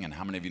speaking. And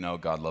how many of you know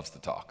God loves to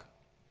talk?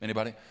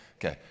 Anybody?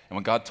 Okay. And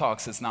when God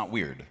talks, it's not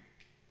weird.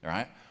 All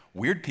right?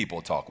 Weird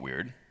people talk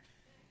weird.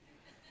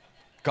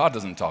 God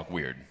doesn't talk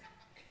weird.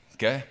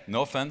 Okay?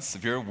 No offense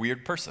if you're a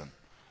weird person.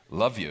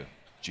 Love you.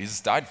 Jesus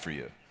died for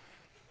you.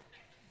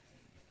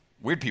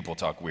 Weird people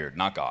talk weird,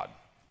 not God.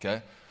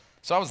 Okay?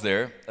 So I was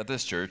there at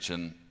this church,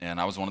 and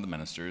I was one of the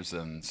ministers,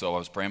 and so I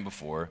was praying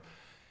before.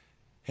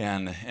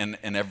 And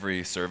in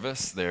every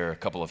service, there are a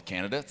couple of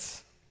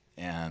candidates,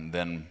 and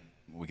then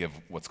we give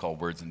what's called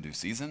words in due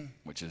season,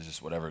 which is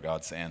just whatever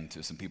God's saying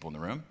to some people in the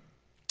room.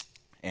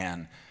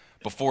 And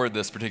before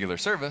this particular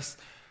service,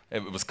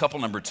 it was couple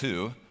number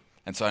 2,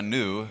 and so I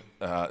knew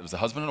it was a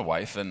husband and a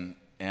wife, and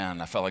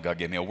I felt like God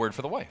gave me a word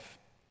for the wife.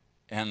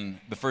 And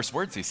the first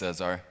words he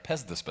says are,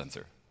 Pez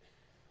dispenser.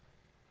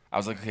 I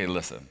was like, okay,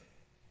 listen,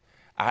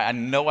 I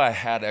know I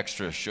had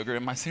extra sugar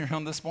in my cereal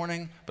this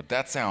morning, but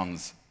that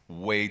sounds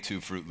way too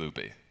Fruit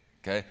Loopy,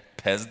 okay?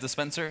 Pez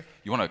dispenser?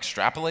 You want to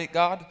extrapolate,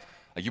 God?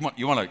 Like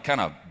you want to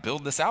kind of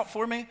build this out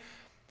for me?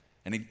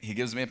 And he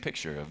gives me a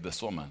picture of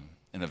this woman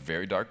in a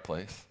very dark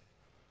place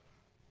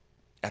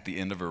at the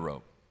end of her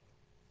rope.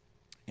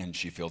 And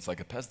she feels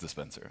like a Pez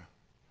dispenser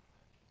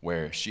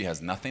where she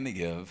has nothing to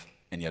give,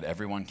 and yet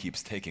everyone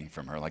keeps taking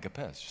from her like a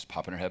Pez, just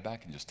popping her head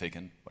back and just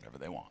taking whatever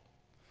they want.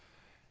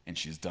 And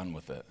she's done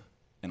with it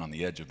and on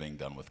the edge of being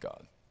done with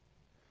God.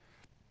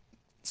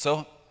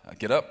 So I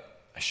get up.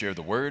 I share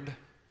the word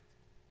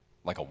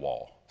like a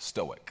wall,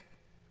 stoic,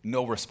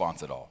 no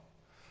response at all.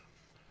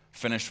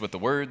 Finished with the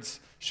words,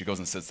 she goes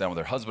and sits down with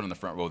her husband in the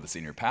front row of the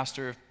senior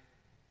pastor.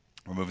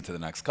 We're moving to the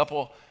next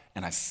couple,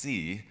 and I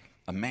see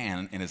a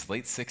man in his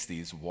late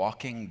 60s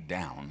walking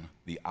down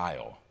the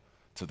aisle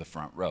to the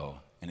front row,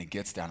 and he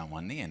gets down on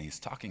one knee, and he's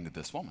talking to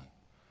this woman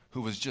who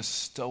was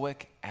just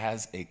stoic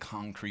as a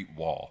concrete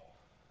wall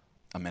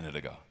a minute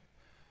ago.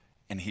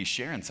 And he's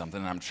sharing something,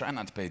 and I'm trying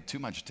not to pay too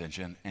much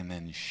attention, and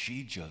then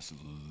she just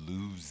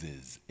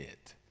loses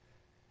it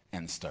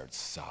and starts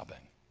sobbing.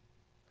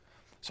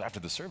 So after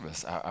the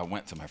service, I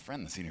went to my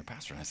friend, the senior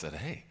pastor, and I said,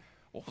 hey,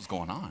 what was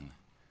going on? And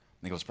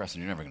he goes,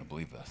 Preston, you're never going to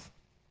believe this.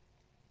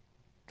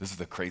 This is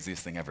the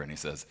craziest thing ever. And he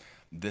says,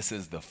 This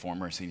is the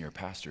former senior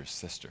pastor's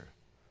sister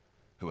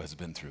who has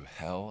been through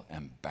hell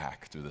and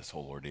back through this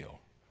whole ordeal.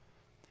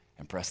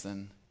 And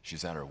Preston,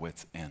 she's at her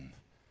wit's end.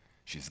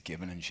 She's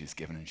given and she's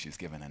given and she's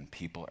given, and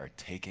people are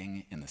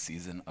taking in the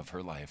season of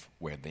her life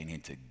where they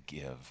need to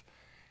give,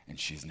 and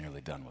she's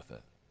nearly done with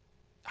it.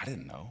 I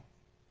didn't know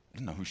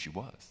who she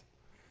was.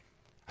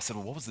 I said,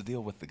 well, what was the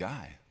deal with the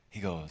guy? He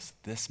goes,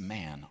 this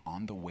man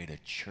on the way to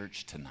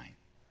church tonight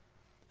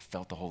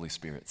felt the Holy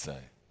Spirit say,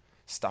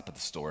 stop at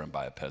the store and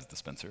buy a Pez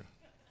dispenser.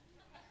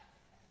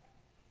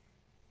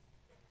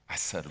 I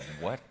said,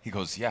 what? He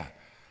goes, yeah.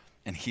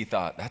 And he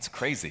thought, that's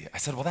crazy. I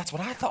said, well, that's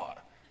what I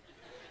thought.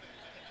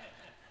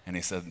 And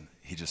he said,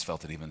 he just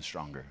felt it even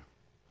stronger.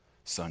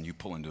 Son, you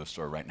pull into a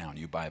store right now and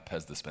you buy a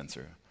Pez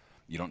dispenser.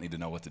 You don't need to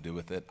know what to do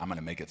with it. I'm going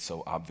to make it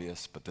so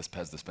obvious, but this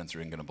Pez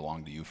dispenser ain't going to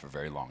belong to you for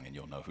very long, and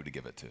you'll know who to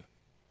give it to.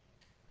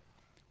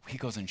 He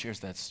goes and shares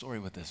that story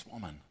with this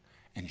woman,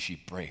 and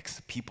she breaks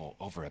people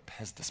over a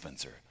Pez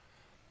dispenser.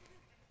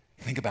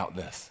 Think about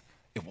this.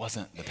 It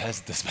wasn't the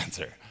Pez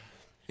dispenser.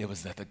 It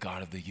was that the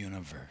God of the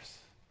universe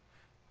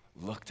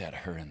looked at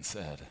her and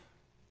said,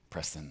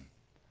 Preston,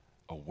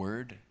 a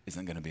word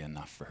isn't going to be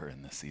enough for her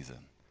in this season.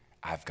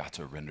 I've got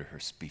to render her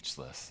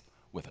speechless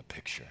with a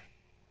picture.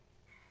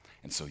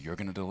 And so you're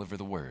going to deliver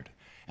the word,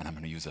 and I'm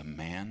going to use a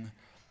man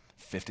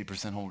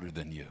 50% older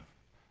than you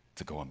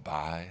to go and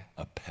buy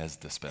a Pez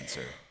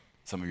dispenser.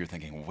 Some of you are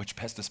thinking, well, which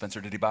Pez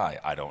dispenser did he buy?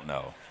 I don't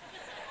know.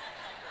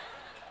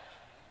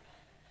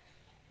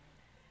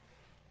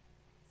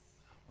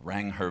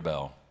 Rang her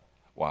bell.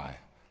 Why?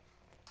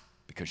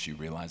 Because she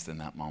realized in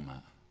that moment,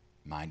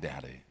 my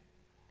daddy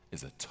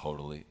is a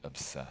totally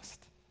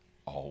obsessed,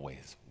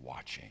 always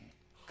watching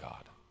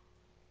God.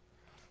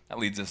 That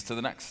leads us to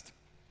the next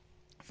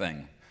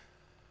thing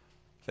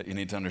that you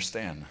need to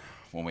understand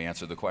when we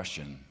answer the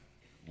question,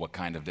 what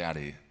kind of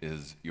daddy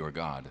is your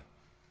God?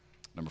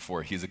 Number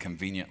 4, he's a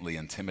conveniently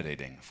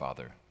intimidating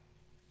father.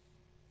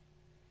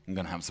 I'm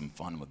going to have some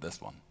fun with this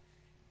one.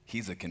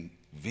 He's a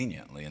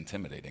conveniently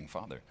intimidating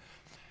father.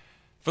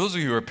 For those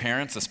of you who are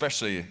parents,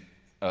 especially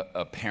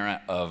a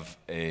parent of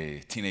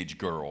a teenage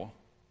girl,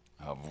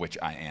 of which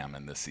I am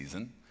in this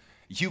season,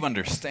 you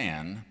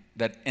understand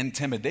that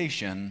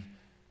intimidation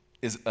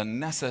is a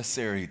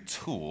necessary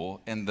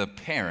tool in the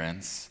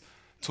parent's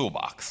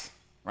toolbox,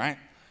 right?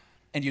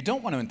 And you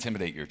don't want to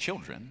intimidate your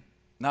children,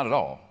 not at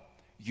all.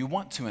 You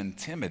want to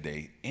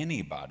intimidate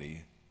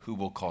anybody who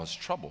will cause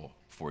trouble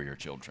for your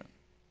children,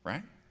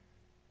 right?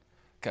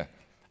 Okay,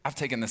 I've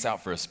taken this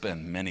out for a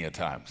spin many a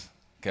times,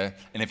 okay?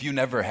 And if you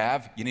never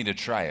have, you need to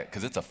try it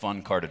because it's a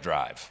fun car to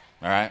drive,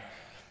 all right?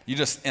 You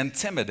just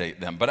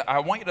intimidate them. But I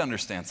want you to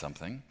understand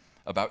something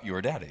about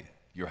your daddy,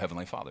 your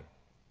heavenly father,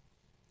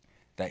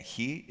 that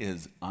he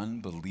is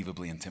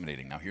unbelievably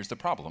intimidating. Now, here's the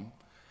problem.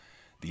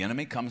 The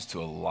enemy comes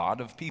to a lot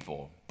of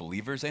people,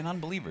 believers and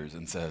unbelievers,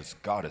 and says,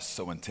 God is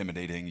so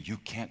intimidating, you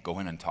can't go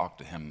in and talk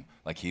to him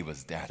like he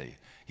was daddy.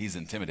 He's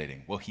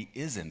intimidating. Well, he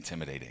is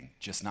intimidating,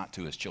 just not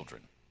to his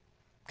children,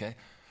 okay?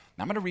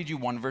 Now, I'm going to read you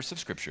one verse of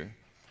Scripture.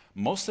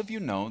 Most of you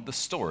know the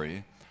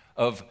story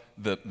of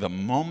the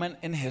moment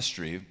in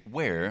history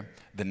where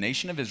the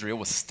nation of Israel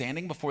was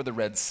standing before the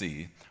Red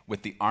Sea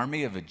with the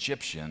army of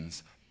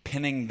Egyptians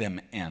pinning them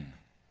in.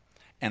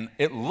 And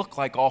it looked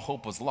like all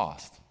hope was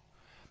lost.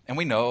 And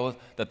we know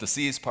that the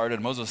seas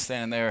parted, Moses was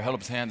standing there, held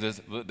up his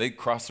hands, they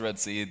crossed the Red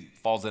Sea,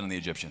 falls in on the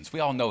Egyptians. We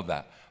all know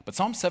that. But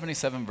Psalm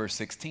 77, verse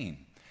 16,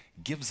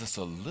 gives us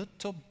a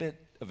little bit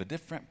of a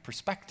different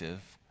perspective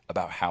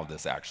about how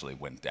this actually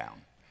went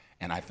down.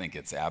 And I think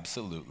it's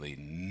absolutely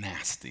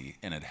nasty,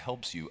 and it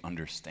helps you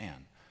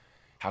understand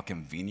how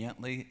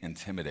conveniently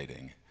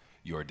intimidating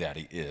your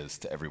daddy is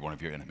to every one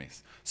of your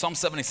enemies. Psalm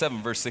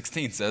 77, verse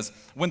 16 says,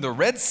 when the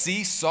Red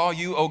Sea saw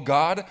you, O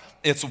God,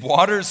 its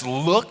waters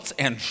looked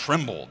and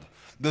trembled.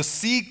 The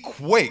sea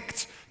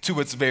quaked to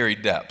its very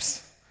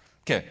depths.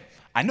 Okay,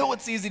 I know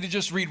it's easy to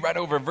just read right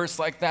over a verse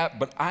like that,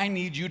 but I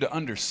need you to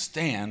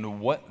understand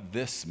what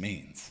this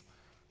means.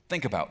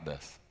 Think about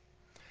this.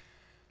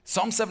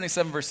 Psalm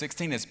 77, verse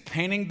 16 is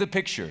painting the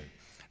picture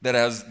that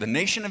as the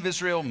nation of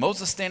Israel,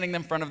 Moses standing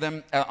in front of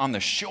them on the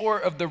shore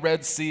of the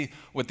Red Sea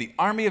with the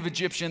army of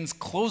Egyptians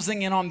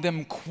closing in on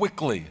them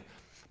quickly,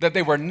 that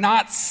they were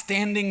not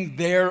standing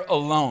there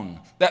alone,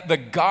 that the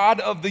God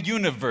of the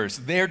universe,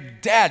 their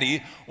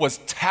daddy, was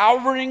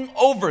towering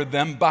over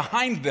them,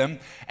 behind them,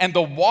 and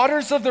the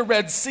waters of the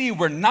Red Sea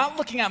were not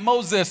looking at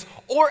Moses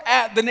or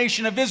at the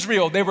nation of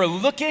Israel. They were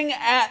looking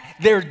at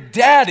their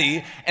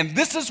daddy, and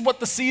this is what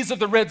the seas of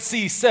the Red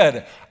Sea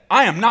said: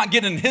 I am not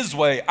getting in his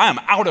way. I am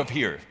out of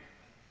here.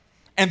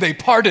 And they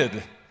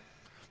parted.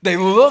 They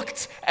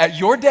looked at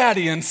your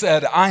daddy and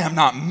said, I am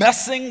not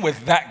messing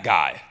with that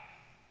guy.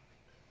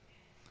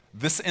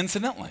 This,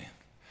 incidentally,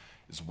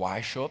 is why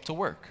I show up to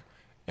work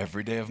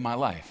every day of my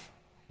life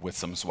with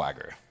some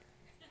swagger.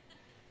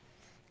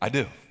 I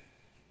do.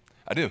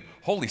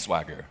 Holy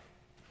swagger.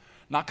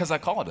 Not because I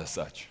call it as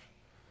such.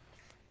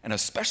 And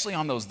especially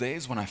on those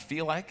days when I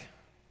feel like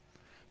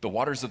the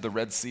waters of the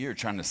Red Sea are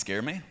trying to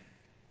scare me,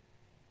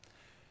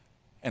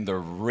 and the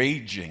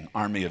raging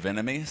army of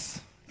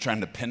enemies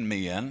trying to pin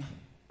me in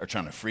or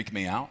trying to freak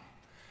me out,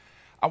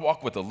 I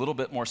walk with a little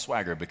bit more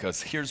swagger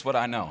because here's what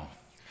I know.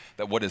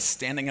 That what is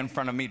standing in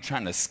front of me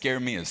trying to scare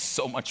me is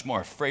so much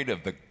more afraid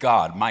of the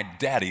God, my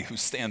daddy, who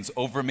stands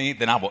over me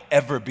than I will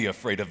ever be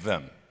afraid of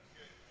them.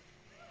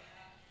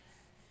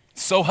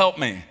 So help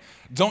me.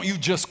 Don't you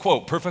just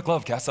quote, perfect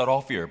love casts out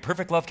all fear.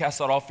 Perfect love casts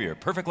out all fear.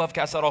 Perfect love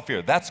casts out all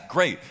fear. That's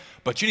great,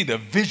 but you need to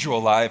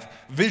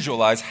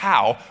visualize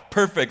how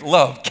perfect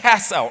love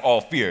casts out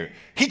all fear.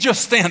 He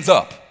just stands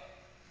up.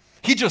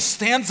 He just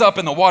stands up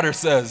and the water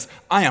says,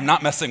 I am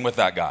not messing with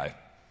that guy.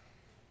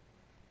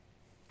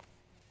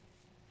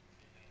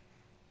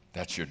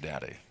 That's your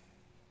daddy.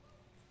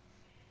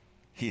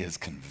 He is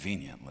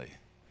conveniently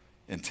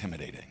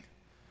intimidating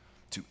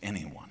to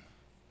anyone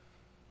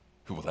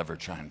who will ever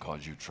try and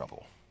cause you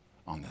trouble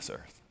on this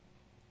earth.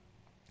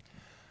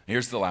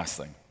 Here's the last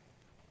thing.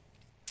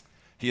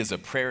 He is a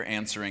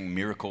prayer-answering,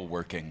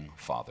 miracle-working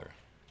Father.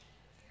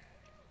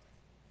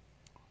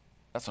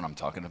 That's what I'm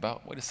talking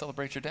about. Way to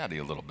celebrate your daddy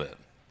a little bit.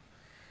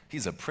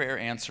 He's a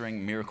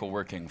prayer-answering,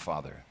 miracle-working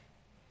Father.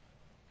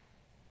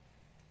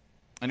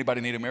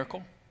 Anybody need a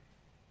miracle?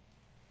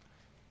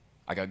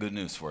 I got good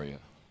news for you.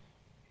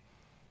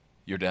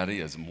 Your daddy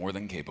is more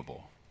than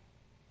capable.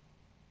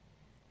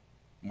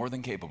 More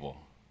than capable.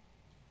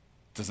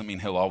 Doesn't mean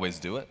he'll always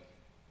do it,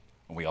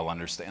 and we all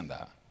understand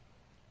that.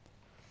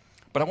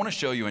 But I want to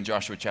show you in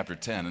Joshua chapter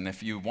 10, and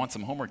if you want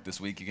some homework this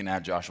week, you can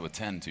add Joshua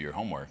 10 to your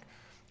homework.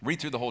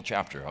 Read through the whole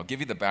chapter. I'll give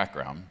you the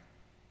background.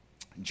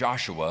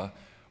 Joshua,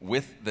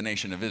 with the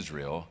nation of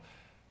Israel,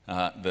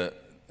 the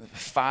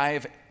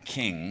 5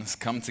 kings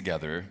come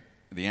together,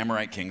 the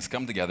Amorite kings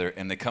come together,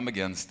 and they come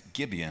against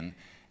Gibeon,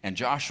 and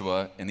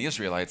Joshua and the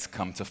Israelites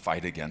come to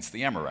fight against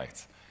the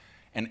Amorites.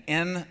 And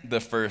in the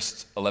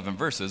first 11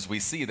 verses, we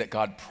see that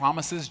God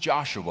promises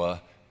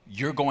Joshua,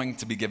 you're going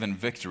to be given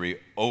victory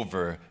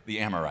over the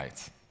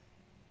Amorites.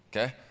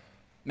 Okay?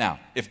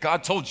 Now, if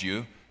God told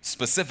you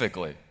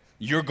specifically,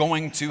 you're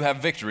going to have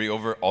victory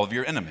over all of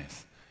your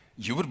enemies,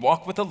 you would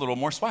walk with a little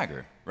more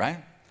swagger,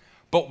 right?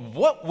 But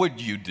what would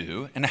you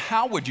do and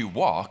how would you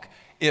walk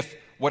if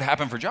what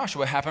happened for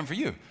Joshua happened for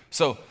you?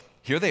 So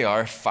here they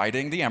are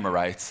fighting the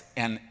Amorites,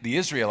 and the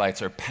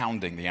Israelites are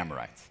pounding the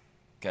Amorites,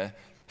 okay?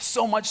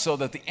 So much so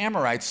that the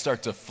Amorites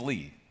start to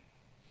flee.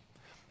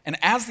 And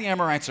as the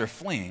Amorites are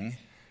fleeing,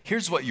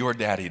 here's what your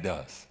daddy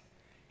does.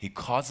 He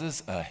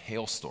causes a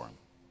hailstorm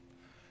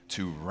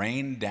to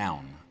rain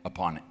down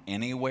upon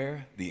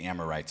anywhere the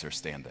Amorites are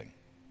standing.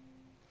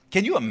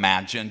 Can you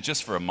imagine,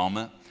 just for a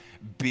moment,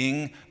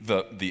 being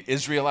the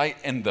Israelite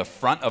in the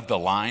front of the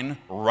line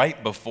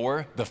right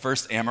before the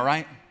first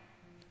Amorite?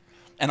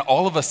 And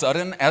all of a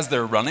sudden, as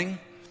they're running,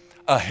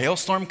 a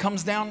hailstorm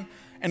comes down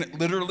and it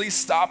literally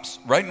stops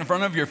right in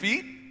front of your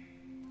feet?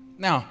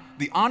 Now,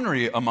 the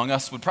ornery among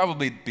us would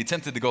probably be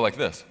tempted to go like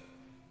this.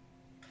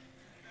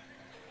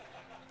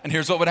 And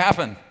here's what would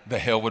happen. The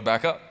hail would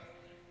back up.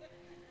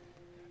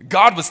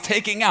 God was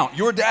taking out,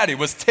 your daddy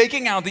was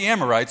taking out the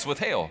Amorites with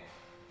hail.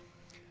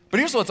 But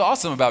here's what's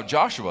awesome about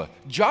Joshua.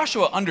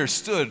 Joshua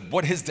understood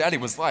what his daddy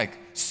was like,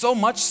 so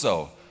much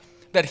so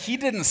that he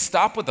didn't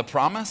stop with the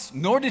promise,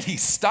 nor did he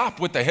stop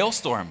with the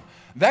hailstorm.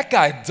 That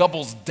guy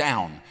doubles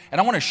down. And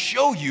I want to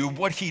show you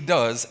what he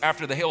does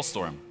after the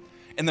hailstorm.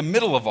 In the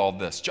middle of all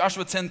this,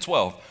 Joshua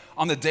 10:12,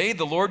 on the day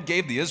the Lord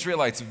gave the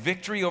Israelites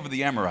victory over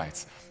the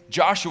Amorites,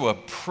 Joshua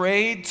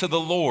prayed to the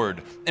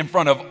Lord in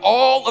front of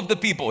all of the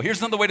people. Here's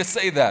another way to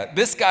say that.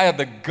 This guy had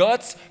the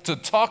guts to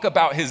talk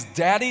about his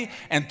daddy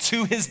and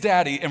to his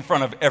daddy in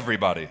front of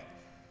everybody.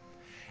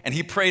 And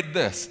he prayed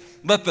this: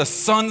 let the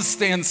sun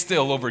stand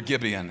still over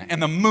Gibeon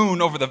and the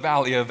moon over the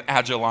valley of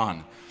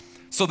Ajalon.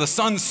 So the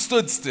sun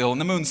stood still and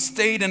the moon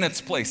stayed in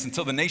its place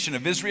until the nation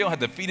of Israel had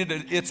defeated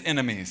its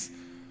enemies.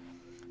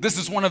 This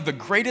is one of the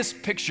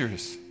greatest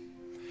pictures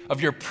of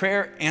your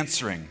prayer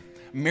answering,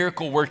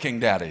 miracle working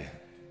daddy.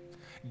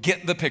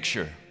 Get the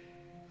picture.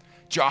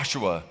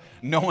 Joshua,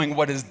 knowing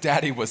what his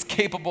daddy was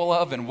capable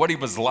of and what he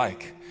was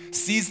like,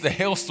 sees the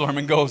hailstorm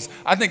and goes,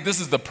 I think this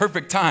is the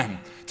perfect time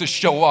to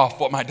show off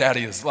what my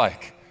daddy is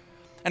like.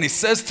 And he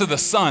says to the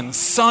sun,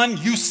 sun,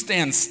 you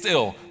stand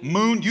still.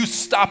 Moon, you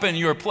stop in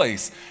your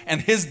place. And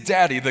his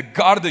daddy, the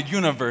God of the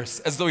universe,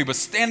 as though he was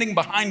standing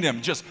behind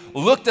him, just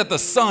looked at the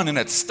sun and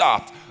it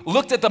stopped.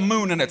 Looked at the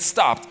moon and it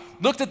stopped.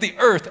 Looked at the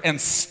earth and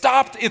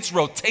stopped its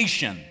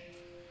rotation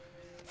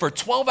for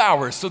 12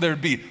 hours, so there'd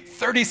be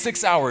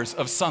 36 hours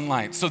of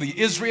sunlight, so the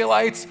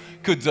Israelites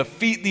could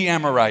defeat the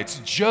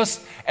Amorites,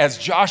 just as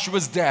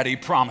Joshua's daddy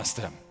promised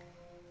him.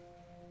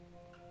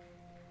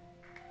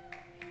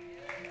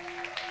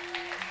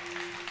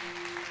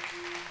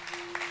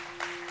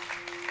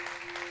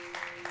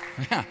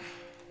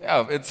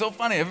 Yeah, it's so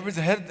funny. Everybody's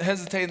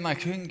hesitating,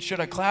 like, should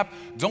I clap?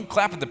 Don't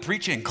clap at the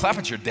preaching, clap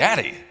at your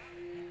daddy.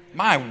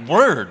 My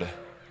word.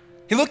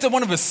 He looked at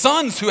one of his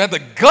sons who had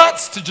the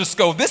guts to just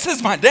go, this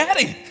is my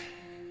daddy.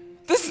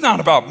 This is not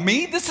about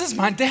me. This is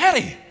my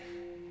daddy.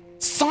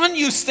 Son,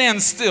 you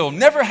stand still.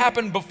 Never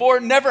happened before,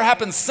 never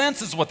happened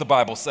since is what the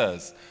Bible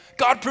says.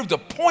 God proved a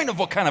point of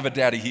what kind of a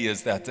daddy he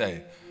is that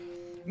day.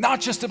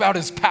 Not just about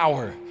his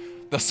power.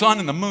 The sun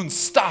and the moon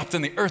stopped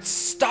and the earth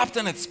stopped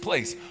in its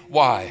place.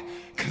 Why?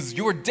 Because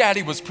your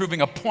daddy was proving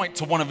a point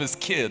to one of his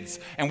kids,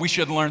 and we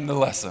should learn the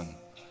lesson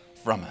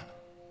from it.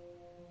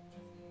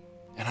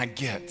 And I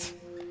get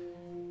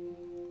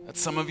that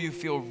some of you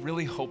feel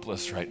really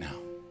hopeless right now.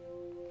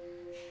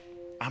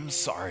 I'm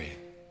sorry,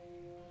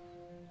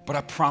 but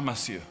I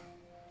promise you,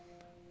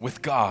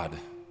 with God,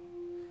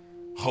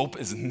 hope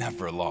is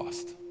never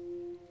lost.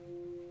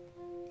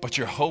 But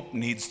your hope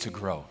needs to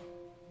grow.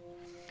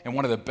 And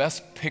one of the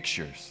best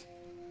pictures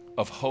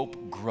of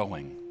hope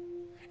growing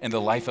in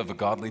the life of a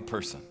godly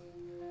person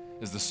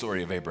is the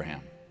story of Abraham.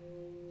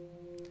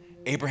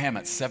 Abraham,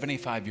 at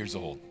 75 years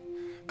old,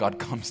 God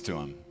comes to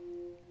him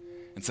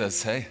and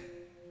says, hey,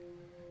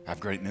 I have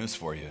great news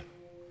for you.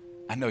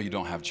 I know you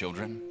don't have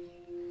children,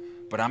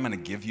 but I'm going to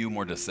give you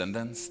more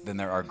descendants than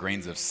there are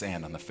grains of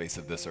sand on the face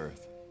of this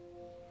earth.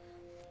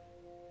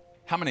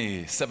 How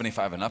many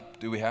 75 and up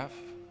do we have?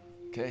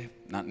 Okay,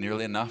 not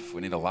nearly enough.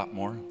 We need a lot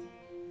more.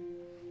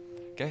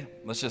 Okay,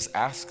 let's just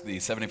ask the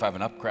 75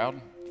 and up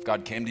crowd if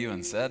God came to you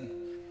and said,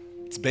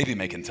 it's baby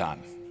making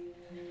time.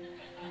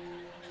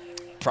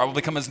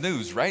 Probably come as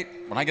news, right?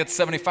 When I get to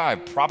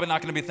 75, probably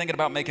not going to be thinking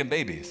about making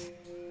babies.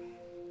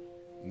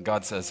 And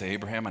God says, hey,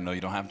 Abraham, I know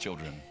you don't have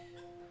children,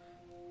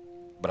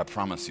 but I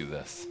promise you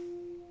this.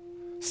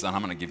 Son,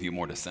 I'm going to give you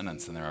more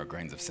descendants than there are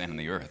grains of sand in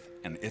the earth.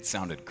 And it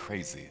sounded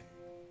crazy.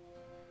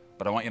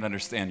 But I want you to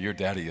understand your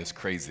daddy is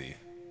crazy,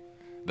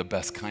 the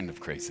best kind of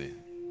crazy.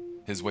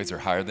 His ways are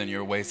higher than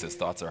your ways. His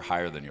thoughts are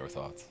higher than your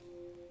thoughts.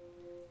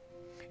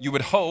 You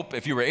would hope,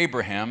 if you were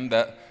Abraham,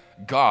 that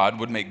God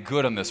would make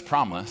good on this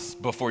promise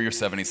before your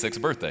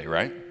 76th birthday,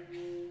 right?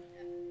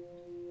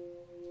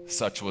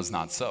 Such was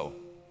not so.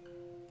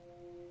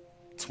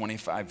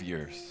 25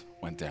 years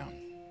went down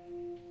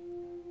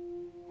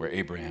where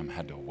Abraham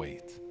had to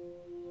wait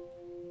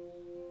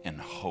in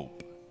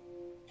hope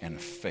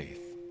and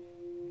faith.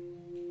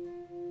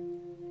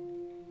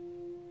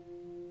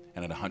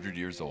 And at 100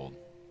 years old,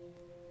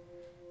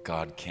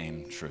 God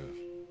came true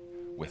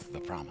with the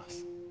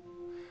promise.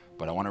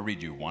 But I want to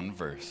read you one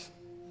verse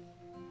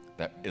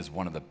that is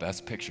one of the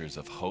best pictures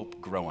of hope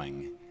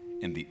growing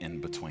in the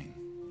in-between.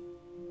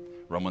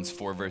 Romans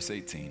 4, verse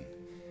 18.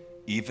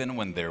 Even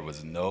when there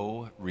was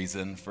no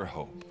reason for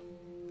hope,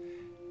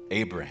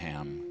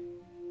 Abraham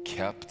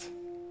kept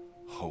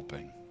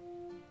hoping,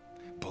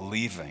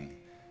 believing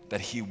that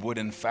he would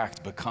in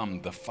fact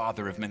become the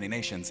father of many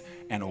nations.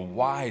 And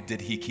why did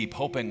he keep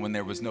hoping when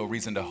there was no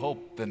reason to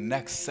hope? The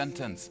next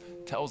sentence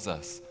tells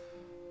us,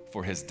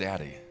 for his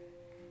daddy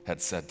had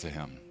said to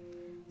him,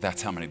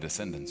 that's how many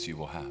descendants you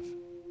will have.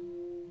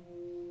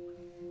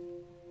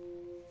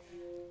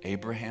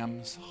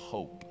 Abraham's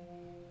hope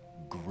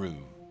grew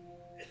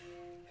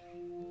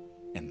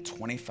in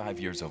 25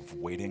 years of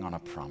waiting on a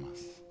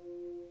promise.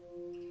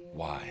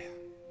 Why?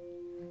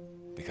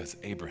 Because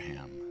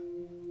Abraham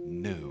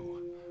knew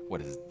what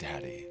his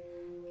daddy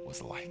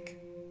was like.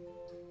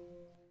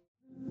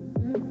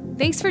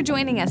 Thanks for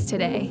joining us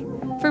today.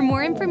 For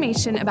more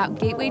information about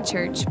Gateway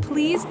Church,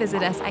 please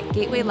visit us at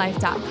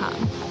gatewaylife.com.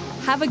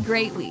 Have a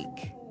great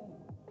week.